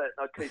about it.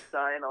 And I keep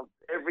saying,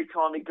 every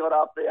time he got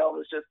up there, I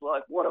was just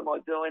like, what am I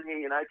doing here?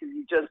 You know, because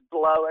you just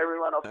blow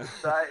everyone off the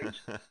stage.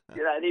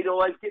 You know, and he'd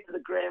always get to the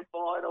grand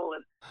final,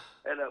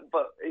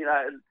 but you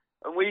know,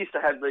 and we used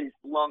to have these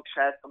long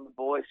chats on The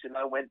Voice. You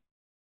know, when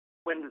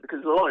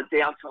because there's a lot of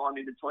downtime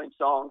in between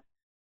songs,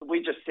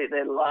 we just sit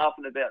there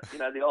laughing about, you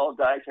know, the old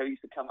days how he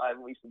used to come over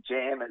and we used to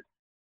jam, and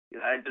you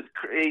know,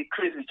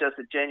 Chris is just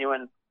a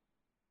genuine,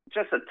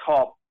 just a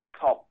top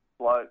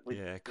bloke with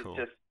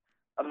just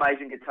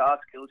amazing guitar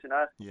skills, you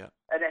know. Yeah.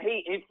 And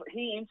he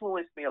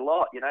influenced me a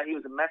lot, you know. He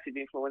was a massive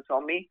influence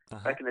on me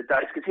back in the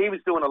days because he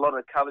was doing a lot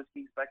of covers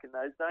gigs back in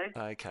those days.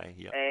 Okay,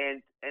 yeah.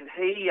 And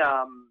he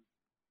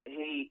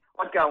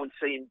I'd go and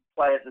see him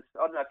play at I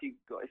don't know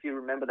if you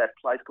remember that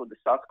place called the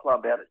Sus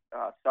Club out at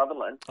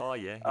Sutherland. Oh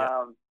yeah.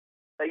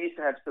 They used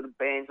to have sort of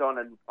bands on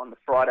the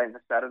Friday and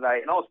the Saturday,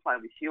 and I was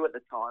playing with Hugh at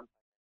the time.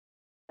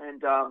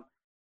 And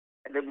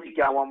then we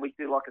go on, we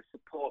do like a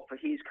support for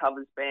his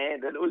covers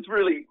band, and it was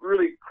really,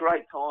 really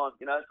great time,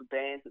 you know, for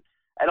bands.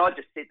 And I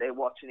just sit there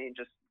watching him,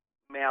 just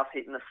mouth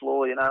hitting the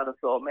floor, you know, and I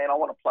thought, man, I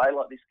want to play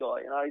like this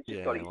guy, you know. He's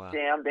just got his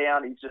sound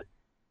down. And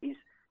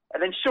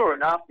then sure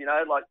enough, you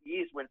know, like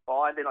years went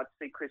by, and then I'd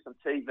see Chris on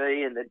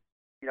TV, and then,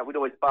 you know, we'd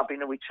always bump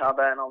into each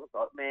other, and I was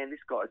like, man, this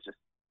guy's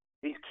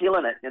he's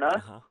killing it, you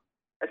know.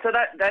 And so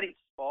that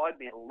inspired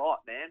me a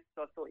lot, man.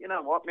 So I thought, you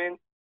know what, man,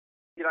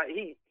 you know,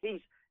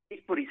 he's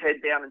put his head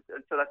down, and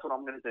so that's what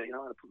I'm going to do. You know,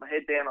 I'm going to put my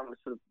head down. I'm going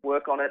to sort of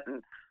work on it and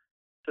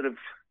sort of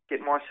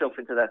get myself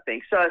into that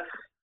thing. So,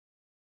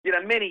 you know,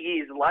 many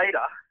years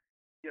later,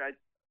 you know,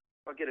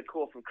 I get a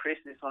call from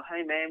Chris, and it's like,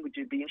 hey, man, would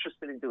you be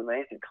interested in doing the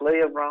Anthony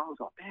Clear run? I was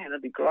like, man,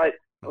 that'd be great.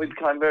 And we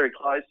became very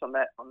close on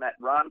that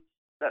run.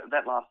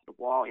 That lasted a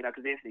while, you know,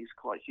 because Anthony was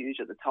quite huge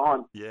at the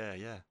time. Yeah,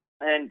 yeah.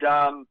 And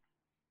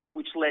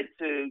which led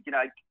to, you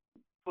know,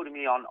 putting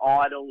me on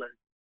Idol,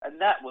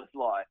 and that was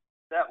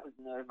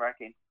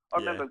nerve-wracking. I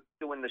remember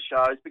doing the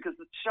shows, because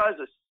the shows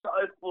are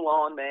so full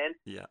on, man.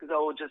 Yeah. Because they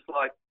were just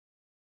like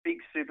big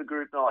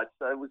supergroup nights.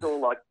 So it was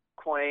all like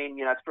Queen,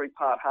 you know,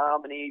 3-part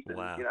harmonies, and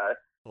you know,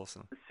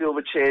 awesome. The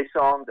Silverchair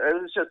songs.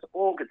 It was just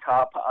all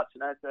guitar parts, you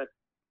know. So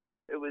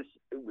it was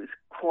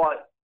quite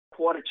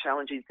a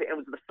challenging thing. It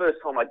was the first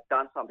time I'd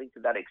done something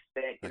to that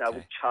extent, you know,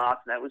 with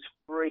charts, and that was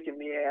freaking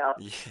me out.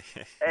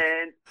 Yeah.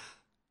 And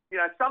you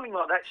know, something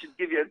like that should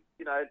give you,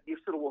 you know, you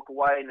sort of walk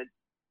away and it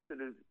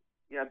sort of,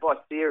 you know, by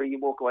theory, you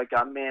walk away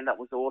going, man, that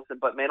was awesome.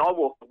 But man, I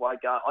walked away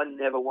going, I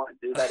never want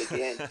to do that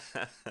again.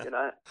 You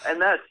know, and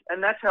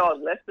that's how I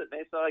left it,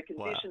 man. So I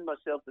conditioned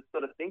myself to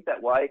sort of think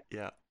that way.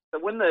 Yeah. So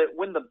when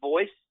the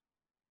voice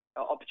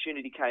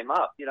opportunity came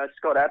up, you know,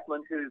 Scott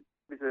Applin, who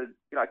is a,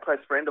 you know, close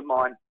friend of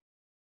mine,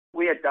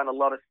 we had done a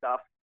lot of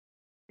stuff,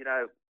 you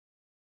know,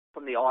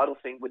 from the Idol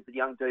thing with the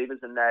Young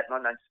Divas and that, and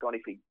I've known Scotty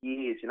for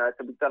years, you know,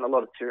 so we've done a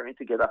lot of touring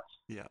together.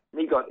 Yeah.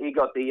 And he got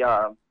the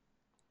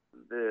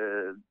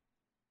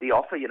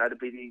offer, you know, to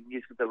be the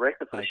musical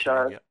director for the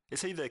show. Yeah.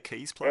 Is he the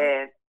keys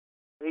player? And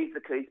he's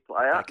the keys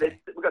player. Okay.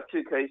 We've got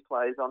 2 keys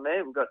players on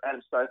there. We've got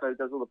Adam Stoker, who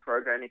does all the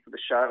programming for the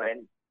show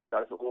and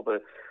does all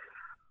the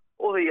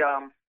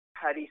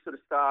Paddy sort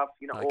of stuff,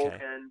 you know,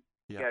 organ.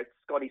 Yeah. You know,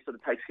 Scotty sort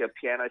of takes care of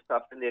piano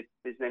stuff, and if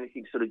there's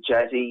anything sort of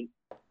jazzy,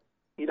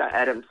 you know,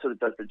 Adam sort of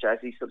does the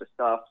jazzy sort of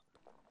stuff,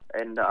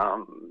 and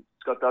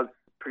Scott does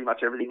pretty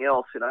much everything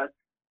else, you know.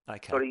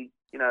 Okay. Scotty,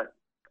 you know,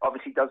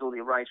 obviously does all the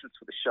arrangements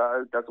for the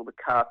show, does all the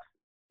cuts,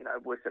 you know,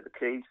 works at the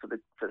keys for the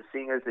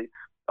singers.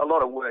 A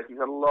lot of work. He's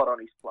got a lot on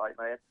his plate,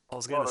 man. I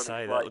was going to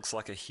say that looks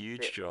like a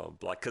huge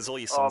job, like, because all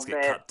your songs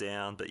get cut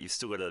down, but you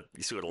still got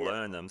to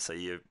learn them. So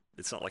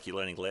it's not like you're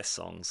learning less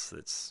songs.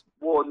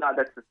 Well, no,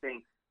 that's the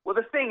thing. Well,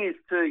 the thing is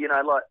too, you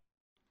know, like,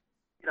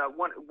 you know,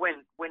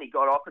 when he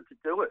got offered to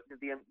do it,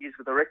 the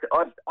musical director,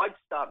 I'd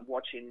start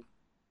watching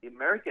the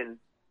American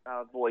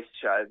voice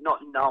show, not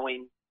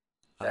knowing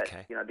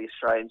that, you know, the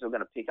Australians were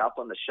going to pick up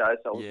on the show.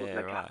 So I was looking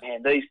at,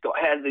 man,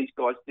 how do these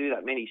guys do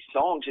that many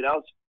songs? You know, I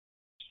was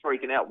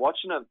freaking out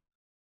watching them,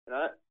 you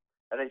know.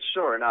 And then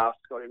sure enough,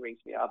 Scotty rings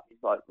me up.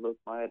 He's like, look,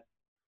 mate,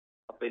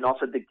 I've been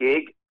offered the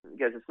gig. He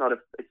goes, it's not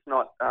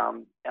out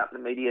in the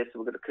media, so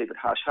we're going to keep it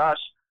hush hush.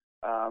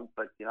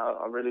 But you know,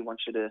 I really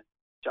want you to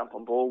jump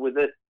on board with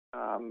it.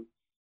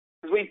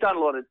 Because we've done a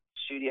lot of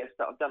studio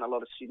stuff. I've done a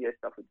lot of studio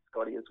stuff with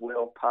Scotty as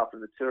well, apart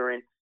from the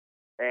touring.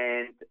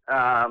 And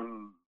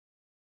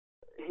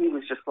he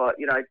was just like,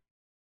 you know,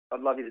 I'd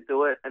love you to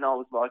do it. And I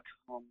was like,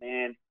 oh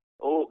man,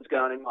 all that was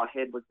going in my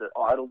head was the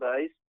Idol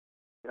days.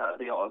 You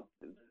know,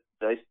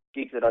 those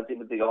gigs that I did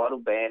with the Idol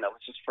band. I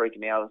was just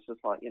freaking out. I was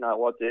just like, you know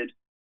what, dude,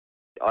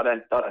 I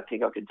don't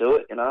think I could do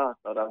it. You know,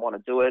 I don't want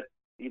to do it.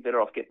 You're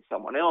better off getting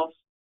someone else.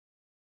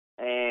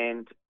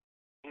 And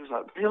he was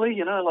like, really?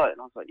 You know, like, and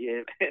I was like,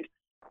 yeah, man,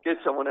 get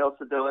someone else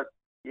to do it.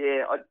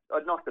 Yeah, I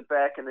knocked it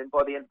back, and then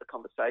by the end of the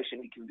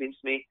conversation, he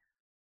convinced me.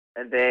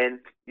 And then,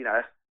 you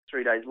know,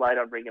 3 days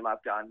later, I'd ring him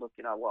up going, look,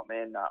 you know what,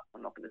 man, no,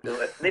 I'm not going to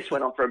do it. And this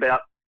went on for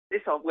about,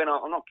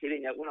 I'm not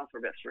kidding, it went on for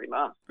about 3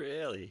 months.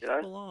 Really? You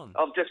know? Full on.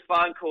 Of just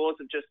phone calls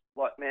of just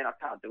like, man, I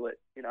can't do it,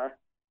 you know,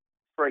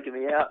 freaking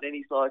me out. And then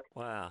he's like,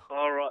 wow,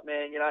 all right,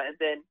 man, you know, and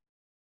then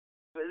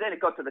it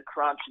got to the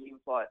crunch, and he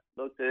was like,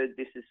 look, dude,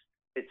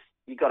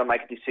 you got to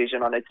make a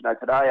decision. I need to know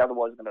today,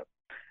 otherwise I'm going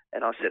to.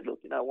 And I said, look,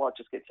 you know what,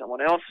 just get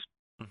someone else.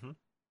 Mm-hmm.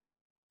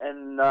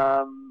 And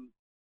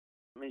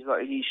he's like,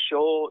 are you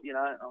sure? You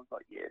know, and I was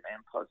like, yeah, man,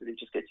 positive,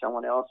 just get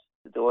someone else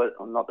to do it.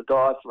 I'm not the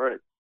guy for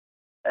it.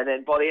 And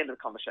then by the end of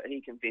the conversation,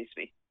 he convinced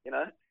me, you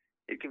know,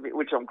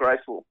 which I'm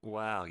grateful.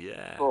 Wow,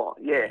 yeah. For.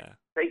 Yeah.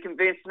 He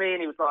convinced me,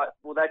 and he was like,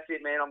 well, that's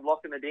it, man, I'm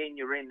locking it in,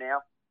 you're in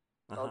now.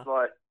 I was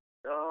like,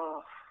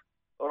 oh,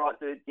 all right,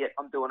 dude, yeah,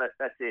 I'm doing it,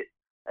 that's it.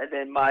 And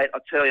then, mate, I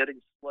tell you, I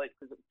didn't sleep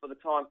because for the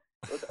time,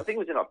 I think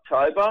it was in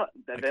October,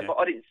 November.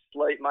 I didn't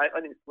sleep, mate. I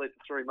didn't sleep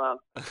for 3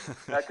 months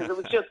because it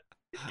was just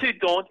too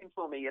daunting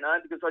for me, you know,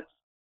 because I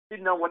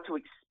didn't know what to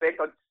expect.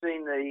 I'd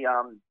seen the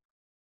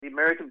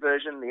American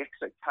version, the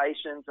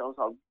expectations. I was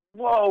like,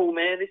 whoa,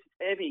 man, this is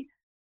heavy,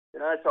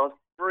 you know. So I was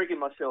freaking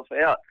myself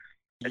out.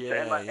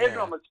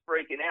 Everyone was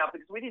freaking out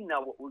because we didn't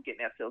know what we were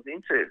getting ourselves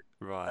into.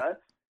 Right. You know?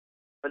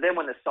 But then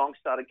when the songs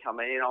started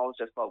coming in, I was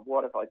just like,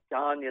 what have I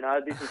done? You know,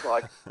 this is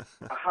like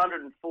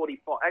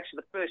 145. Actually,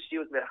 the first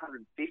year was about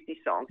 150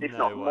 songs, if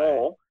not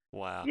more.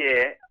 Wow.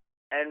 Yeah.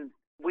 And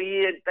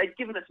they'd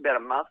given us about a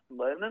month to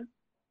learn them,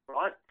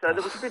 right? So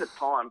there was a bit of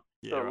time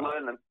to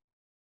learn them.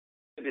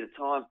 A bit of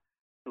time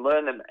to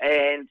learn them.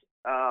 And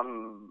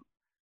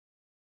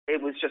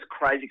it was just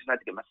crazy because I had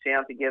to get my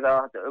sound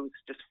together. It was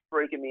just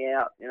freaking me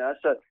out, you know.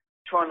 So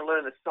trying to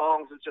learn the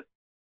songs was just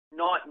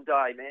night and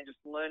day, man. Just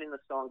learning the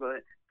songs.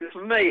 Because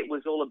for me, it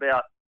was all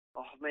about,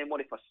 oh man,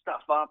 what if I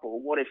stuff up, or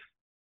what if,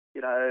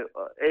 you know,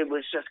 it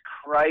was just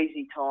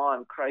crazy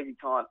time.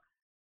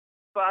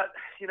 But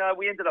you know,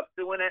 we ended up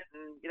doing it,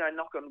 and you know,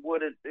 knock on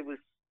wood, it was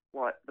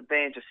like the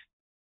band just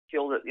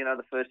killed it. You know,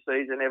 the first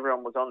season,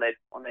 everyone was on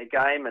their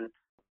game, and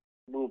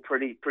we were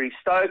pretty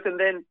stoked. And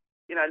then,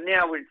 you know,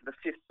 now we're into the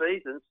fifth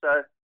season,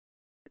 so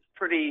it's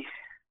pretty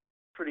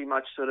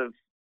much sort of,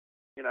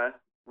 you know,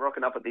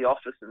 rocking up at the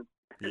office and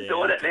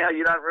doing it now.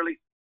 You don't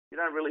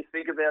really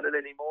think about it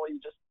anymore. You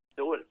just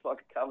do it. It's like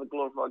a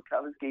glorified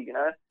covers gig, you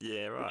know.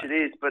 Yeah, right. Which it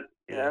is, but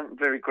you know, I'm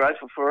very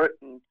grateful for it,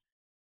 and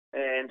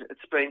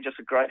it's been just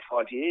a great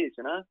 5 years,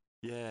 you know.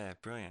 Yeah,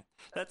 brilliant.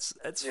 It's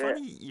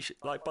funny.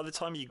 Like by the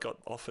time you got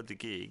offered the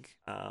gig,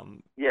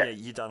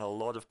 you done a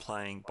lot of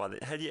playing.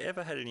 Had you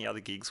ever had any other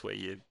gigs where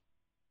you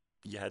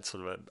had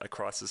sort of a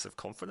crisis of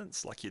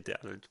confidence, like you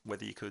doubted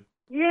whether you could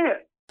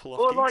pull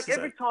off gigs? Like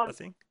every time. I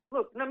think.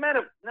 Look, no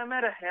matter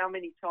how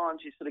many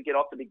times you sort of get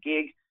offered a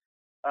gig,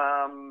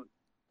 I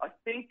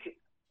think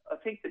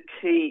the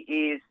key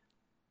is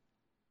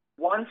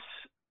once.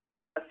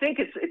 I think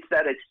it's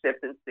that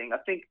acceptance thing. I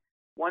think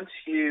once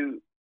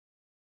you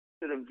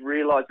sort of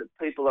realise that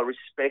people are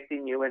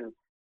respecting you and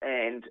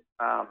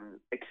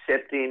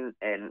accepting,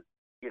 and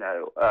you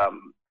know,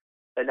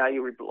 they know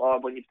you're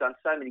reliable. When you've done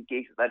so many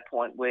gigs at that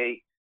point where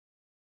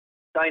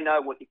they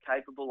know what you're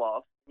capable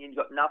of, and you've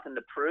got nothing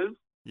to prove.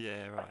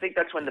 Yeah, right. I think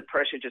that's when the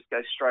pressure just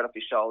goes straight off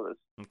your shoulders.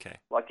 Okay.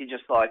 Like you're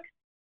just like,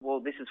 well,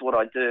 this is what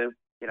I do,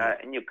 you know,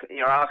 and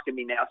you're asking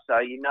me now, so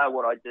you know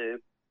what I do,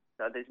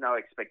 so there's no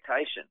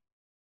expectation.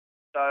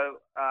 So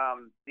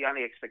the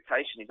only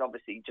expectation is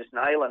obviously just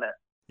nailing it,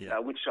 you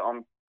know, which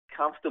I'm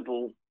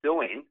comfortable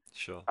doing.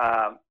 Sure.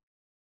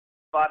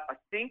 But I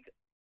think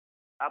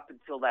up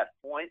until that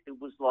point, it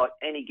was like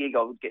any gig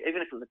I would get,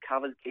 even if it was a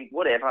covers gig,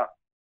 whatever,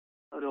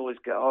 I would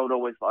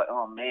always like,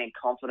 oh man,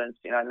 confidence,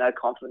 you know, no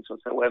confidence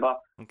whatsoever.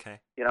 Okay.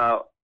 You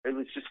know, it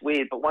was just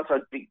weird. But once I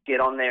get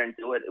on there and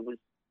do it, it was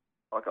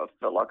like I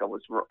felt like it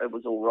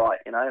was all right,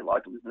 you know,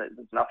 like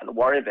there's nothing to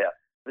worry about.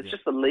 It's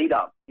just the lead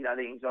up, you know,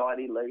 the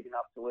anxiety leading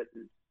up to it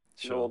and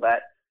all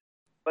that.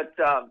 But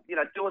you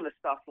know, doing the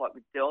stuff like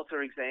with Delta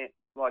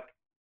like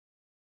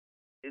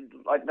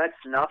that's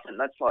nothing.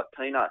 That's like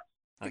peanuts.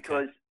 Okay.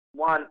 Because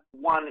one,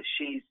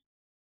 she's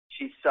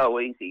so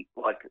easy,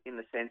 like in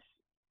the sense,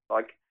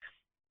 like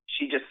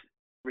she just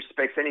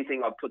respects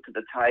anything I put to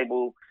the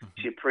table.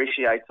 Mm-hmm. She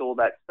appreciates all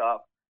that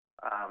stuff.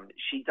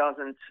 She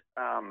doesn't.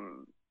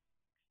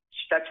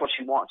 That's what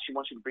she wants. She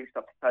wants you to bring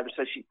stuff to the table.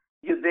 So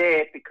you're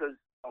there because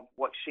of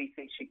what she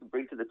thinks she can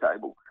bring to the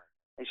table.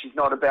 And she's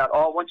not about,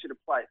 I want you to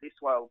play it this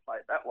way or play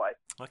it that way.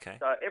 Okay.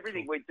 So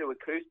everything we do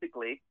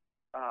acoustically,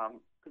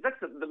 because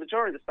that's the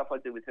majority of the stuff I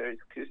do with her is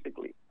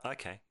acoustically.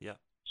 Okay, yeah.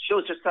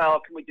 She'll just say,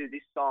 oh, can we do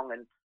this song?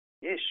 And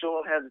yeah,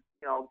 sure,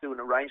 I'll do an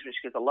arrangement.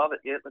 She goes, I love it.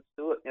 Yeah, let's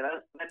do it, you know.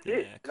 And that's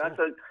it. Cool. You know,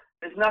 so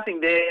there's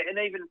nothing there. And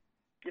even,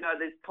 you know,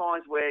 there's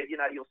times where, you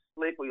know, you'll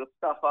slip or you'll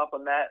stuff up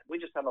on that. We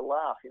just have a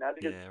laugh, you know,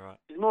 because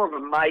she's more of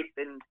a mate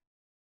than,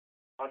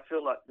 I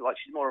feel like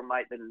she's more a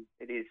mate than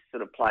it is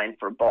sort of playing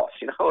for a boss.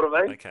 You know what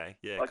I mean? Okay,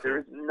 yeah. Like cool. There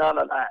is none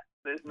of that.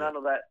 There's none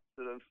of that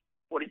sort of,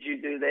 what did you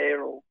do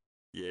there? Or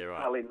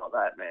probably not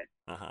that, man.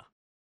 Uh-huh.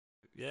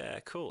 Yeah,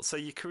 cool. So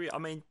your career, I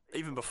mean,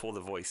 even before The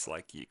Voice,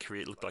 like your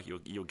career, it looked like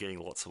you're getting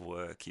lots of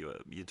work.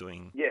 You're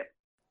doing. Yeah.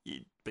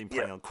 You've been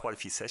playing on quite a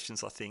few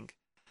sessions, I think,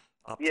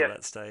 up to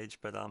that stage.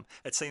 But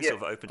it seems to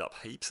have opened up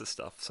heaps of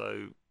stuff.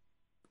 So,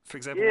 for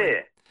example,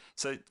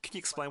 so can you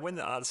explain when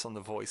the artists on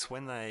The Voice,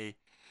 when they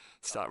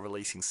start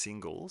releasing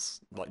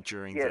singles, like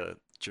during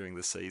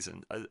the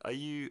season,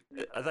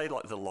 are they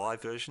like the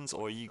live versions,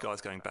 or are you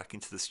guys going back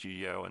into the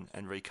studio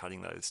and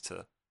recutting those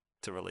to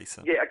release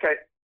them? Yeah, okay.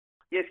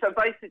 Yeah, so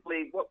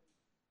basically what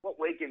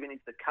we're giving is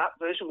the cut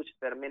version, which is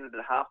about 1.5 minutes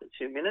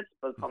to 2 minutes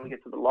by the time we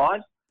get to the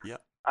live. Yeah.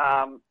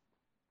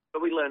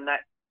 But we learn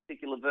that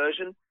particular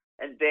version,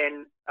 and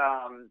then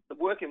the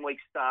working week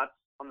starts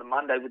on the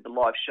Monday with the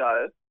live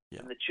show,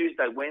 and the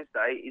Tuesday,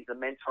 Wednesday is the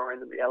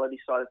mentoring, the reality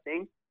side of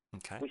things.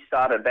 Okay. We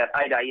start at about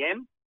 8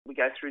 a.m. We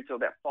go through to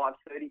about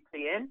 5:30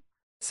 p.m.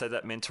 So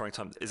that mentoring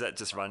time, is that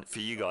just run for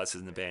you guys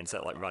in the band? Is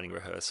that like running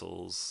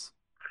rehearsals?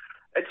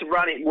 It's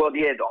running,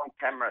 on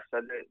camera.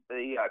 So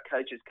the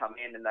coaches come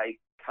in and they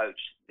coach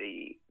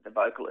the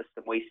vocalist,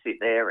 and we sit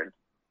there, and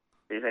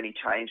if there's any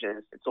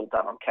changes, it's all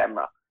done on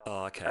camera.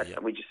 Oh, okay.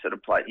 So we just sort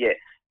of play,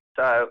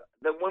 So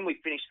then when we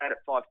finish that at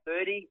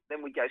 5:30,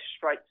 then we go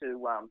straight to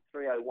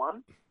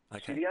 301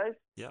 Studios.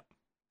 Yep.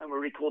 And we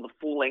record the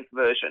full-length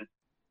version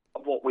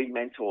of what we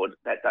mentored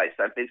that day.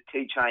 So if there's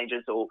key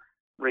changes or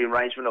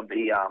rearrangement of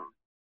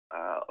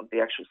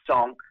the actual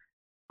song,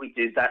 we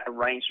do that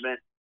arrangement,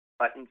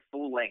 but in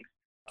full length,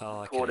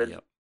 recorded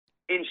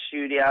in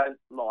studio,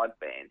 live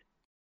band.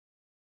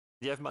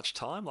 Do you have much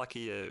time? Like,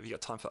 have you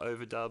got time for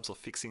overdubs or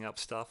fixing up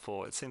stuff?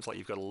 Or it seems like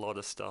you've got a lot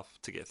of stuff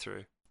to get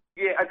through.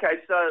 Yeah.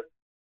 Okay. So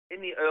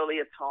in the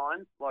earlier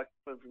times, like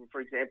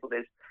for example,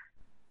 there's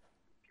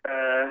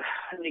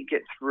how many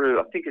get through?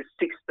 I think it's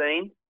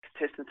 16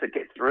 contestants that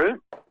get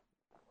through.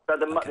 So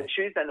the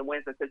Tuesday and the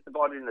Wednesday, so it's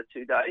divided into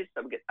 2 days.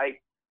 So we get eight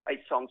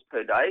songs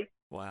per day.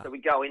 Wow. So we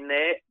go in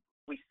there.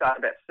 We start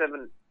about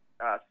 7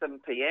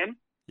 p.m.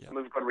 Yep. And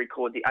we've got to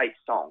record the 8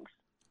 songs.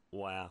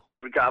 Wow.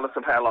 Regardless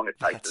of how long it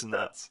takes. That's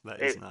nuts.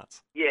 That is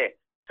nuts. Yeah.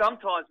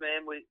 Sometimes,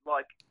 man, we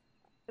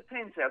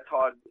depends how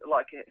tired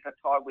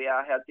we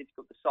are, how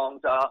difficult the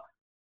songs are.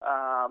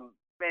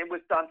 Man,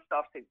 we've done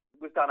stuff.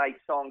 We've done 8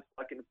 songs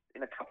like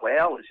in a couple of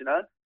hours, in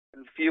a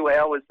few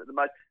hours at the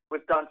most.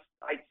 We've done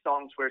 8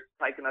 songs where it's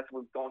taken us.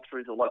 We've gone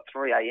through to like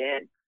 3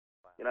 a.m.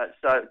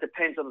 So it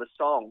depends on the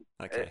song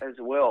as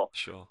well,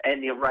 sure,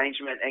 and the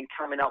arrangement, and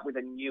coming up with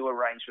a new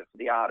arrangement for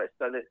the artist.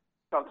 So that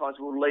sometimes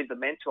we'll leave the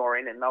mentor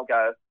in, and they'll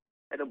go.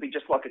 It'll be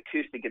just like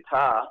acoustic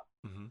guitar,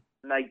 and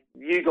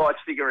you guys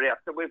figure it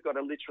out. So we've got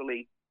to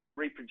literally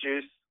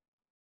reproduce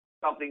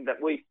something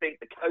that we think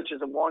the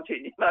coaches are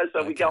wanting,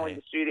 So we go in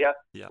the studio,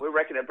 we're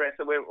wrecking our breath,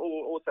 so we're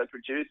also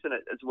producing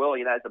it as well,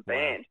 as a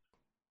band.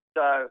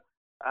 So,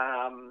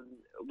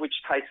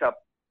 which takes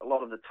up a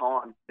lot of the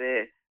time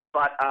there.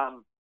 But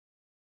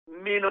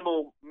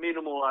minimal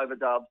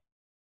overdub.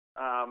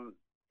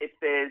 If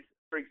there's,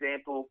 for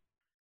example,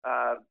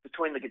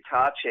 between the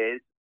guitar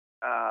chairs,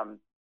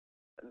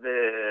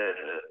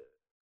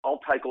 I'll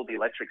take all the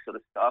electric sort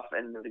of stuff,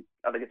 and the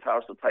other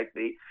guitarists will take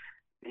the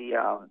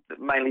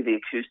mainly the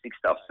acoustic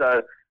stuff.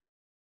 So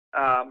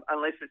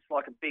unless it's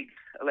like a big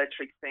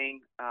electric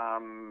thing,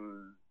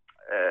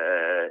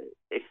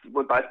 if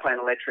we're both playing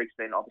electrics,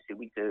 then obviously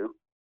we do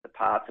the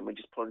parts and we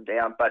just put them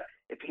down. But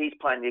if he's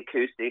playing the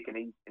acoustic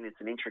and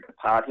it's an intricate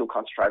part, he'll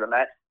concentrate on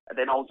that. And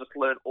then I'll just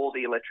learn all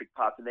the electric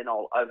parts, and then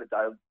I'll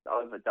overdub.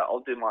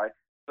 I'll do my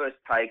first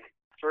take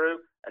through,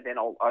 and then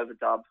I'll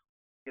overdub,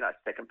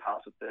 second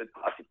pass or third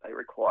pass if they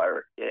require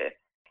it. Yeah.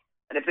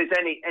 And if there's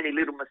any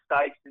little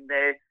mistakes in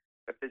there,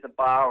 if there's a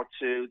bar or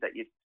two that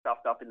you've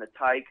stuffed up in the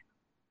take,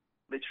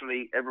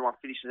 literally everyone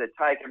finishes their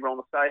take. Everyone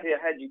will say, "Here,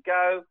 how'd you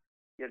go?"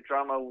 Your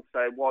drummer will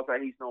say, "Wazza,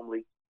 he's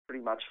normally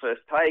pretty much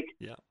first take."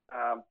 Yeah.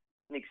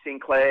 Nick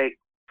Sinclair,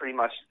 pretty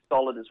much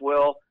solid as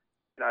well.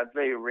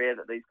 Very rare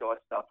that these guys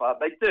stuff up.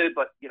 They do,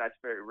 but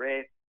it's very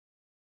rare.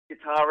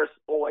 Guitarists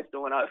always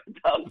doing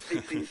overdubs,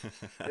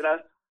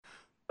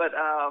 But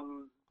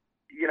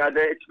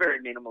it's very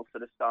minimal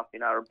sort of stuff. A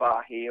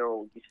bar here,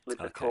 or you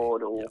slip a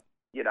chord, or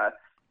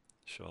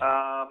Sure.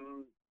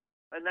 And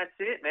that's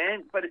it,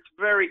 man. But it's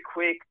very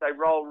quick. They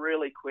roll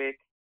really quick.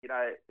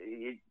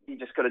 You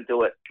just got to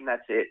do it, and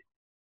that's it.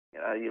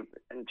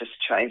 And just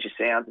change your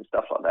sounds and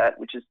stuff like that,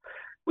 which is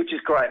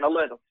great. And I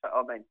learned.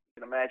 I mean, you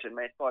can imagine,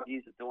 man. 5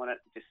 years of doing it,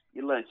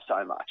 you learn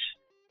so much.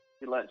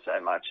 You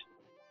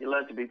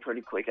learn to be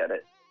pretty quick at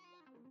it.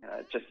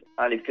 Just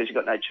only because you've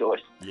got no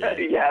choice. Yeah.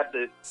 You have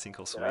to. Sink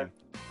or swim.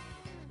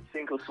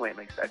 Sink or swim,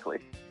 exactly.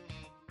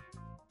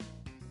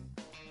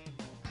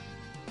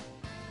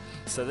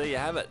 So there you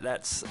have it.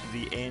 That's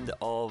the end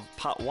of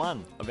part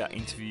 1 of our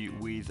interview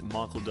with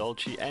Michael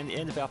Dolce, and the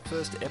end of our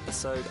first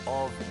episode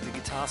of the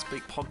Guitar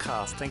Speak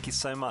podcast. Thank you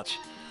so much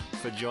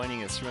for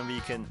joining us. Remember,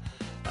 you can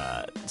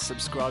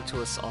subscribe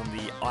to us on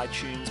the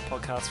iTunes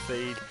podcast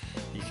feed.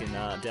 You can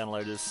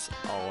download us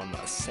on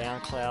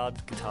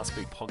SoundCloud, Guitar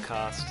Speak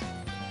Podcast.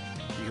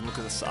 You can look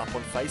us up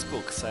on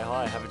Facebook. Say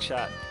hi, have a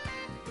chat,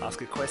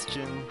 ask a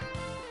question,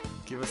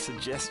 give a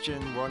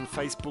suggestion. We're on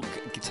Facebook,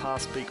 Guitar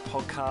Speak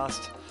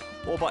Podcast,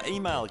 or by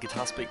email,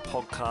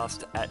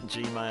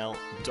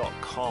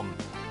 guitarspeakpodcast@gmail.com.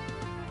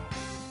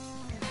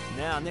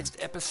 Now, next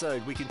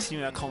episode, we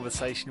continue our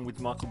conversation with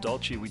Michael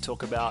Dolce. We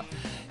talk about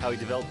how he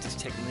developed his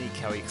technique,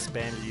 how he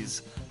expanded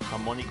his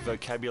harmonic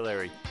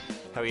vocabulary,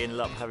 how he ended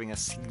up having a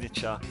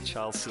signature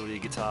Charles Cillier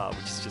guitar,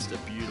 which is just a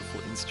beautiful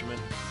instrument.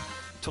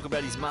 Talk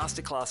about his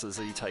masterclasses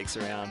that he takes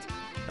around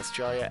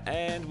Australia,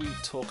 and we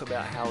talk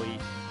about how he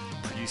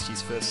produced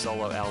his first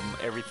solo album,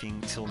 Everything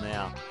Till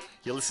Now.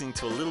 You're listening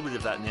to a little bit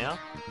of that now.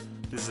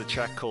 This is a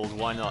track called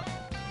Why Not?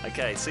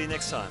 Okay, see you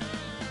next time.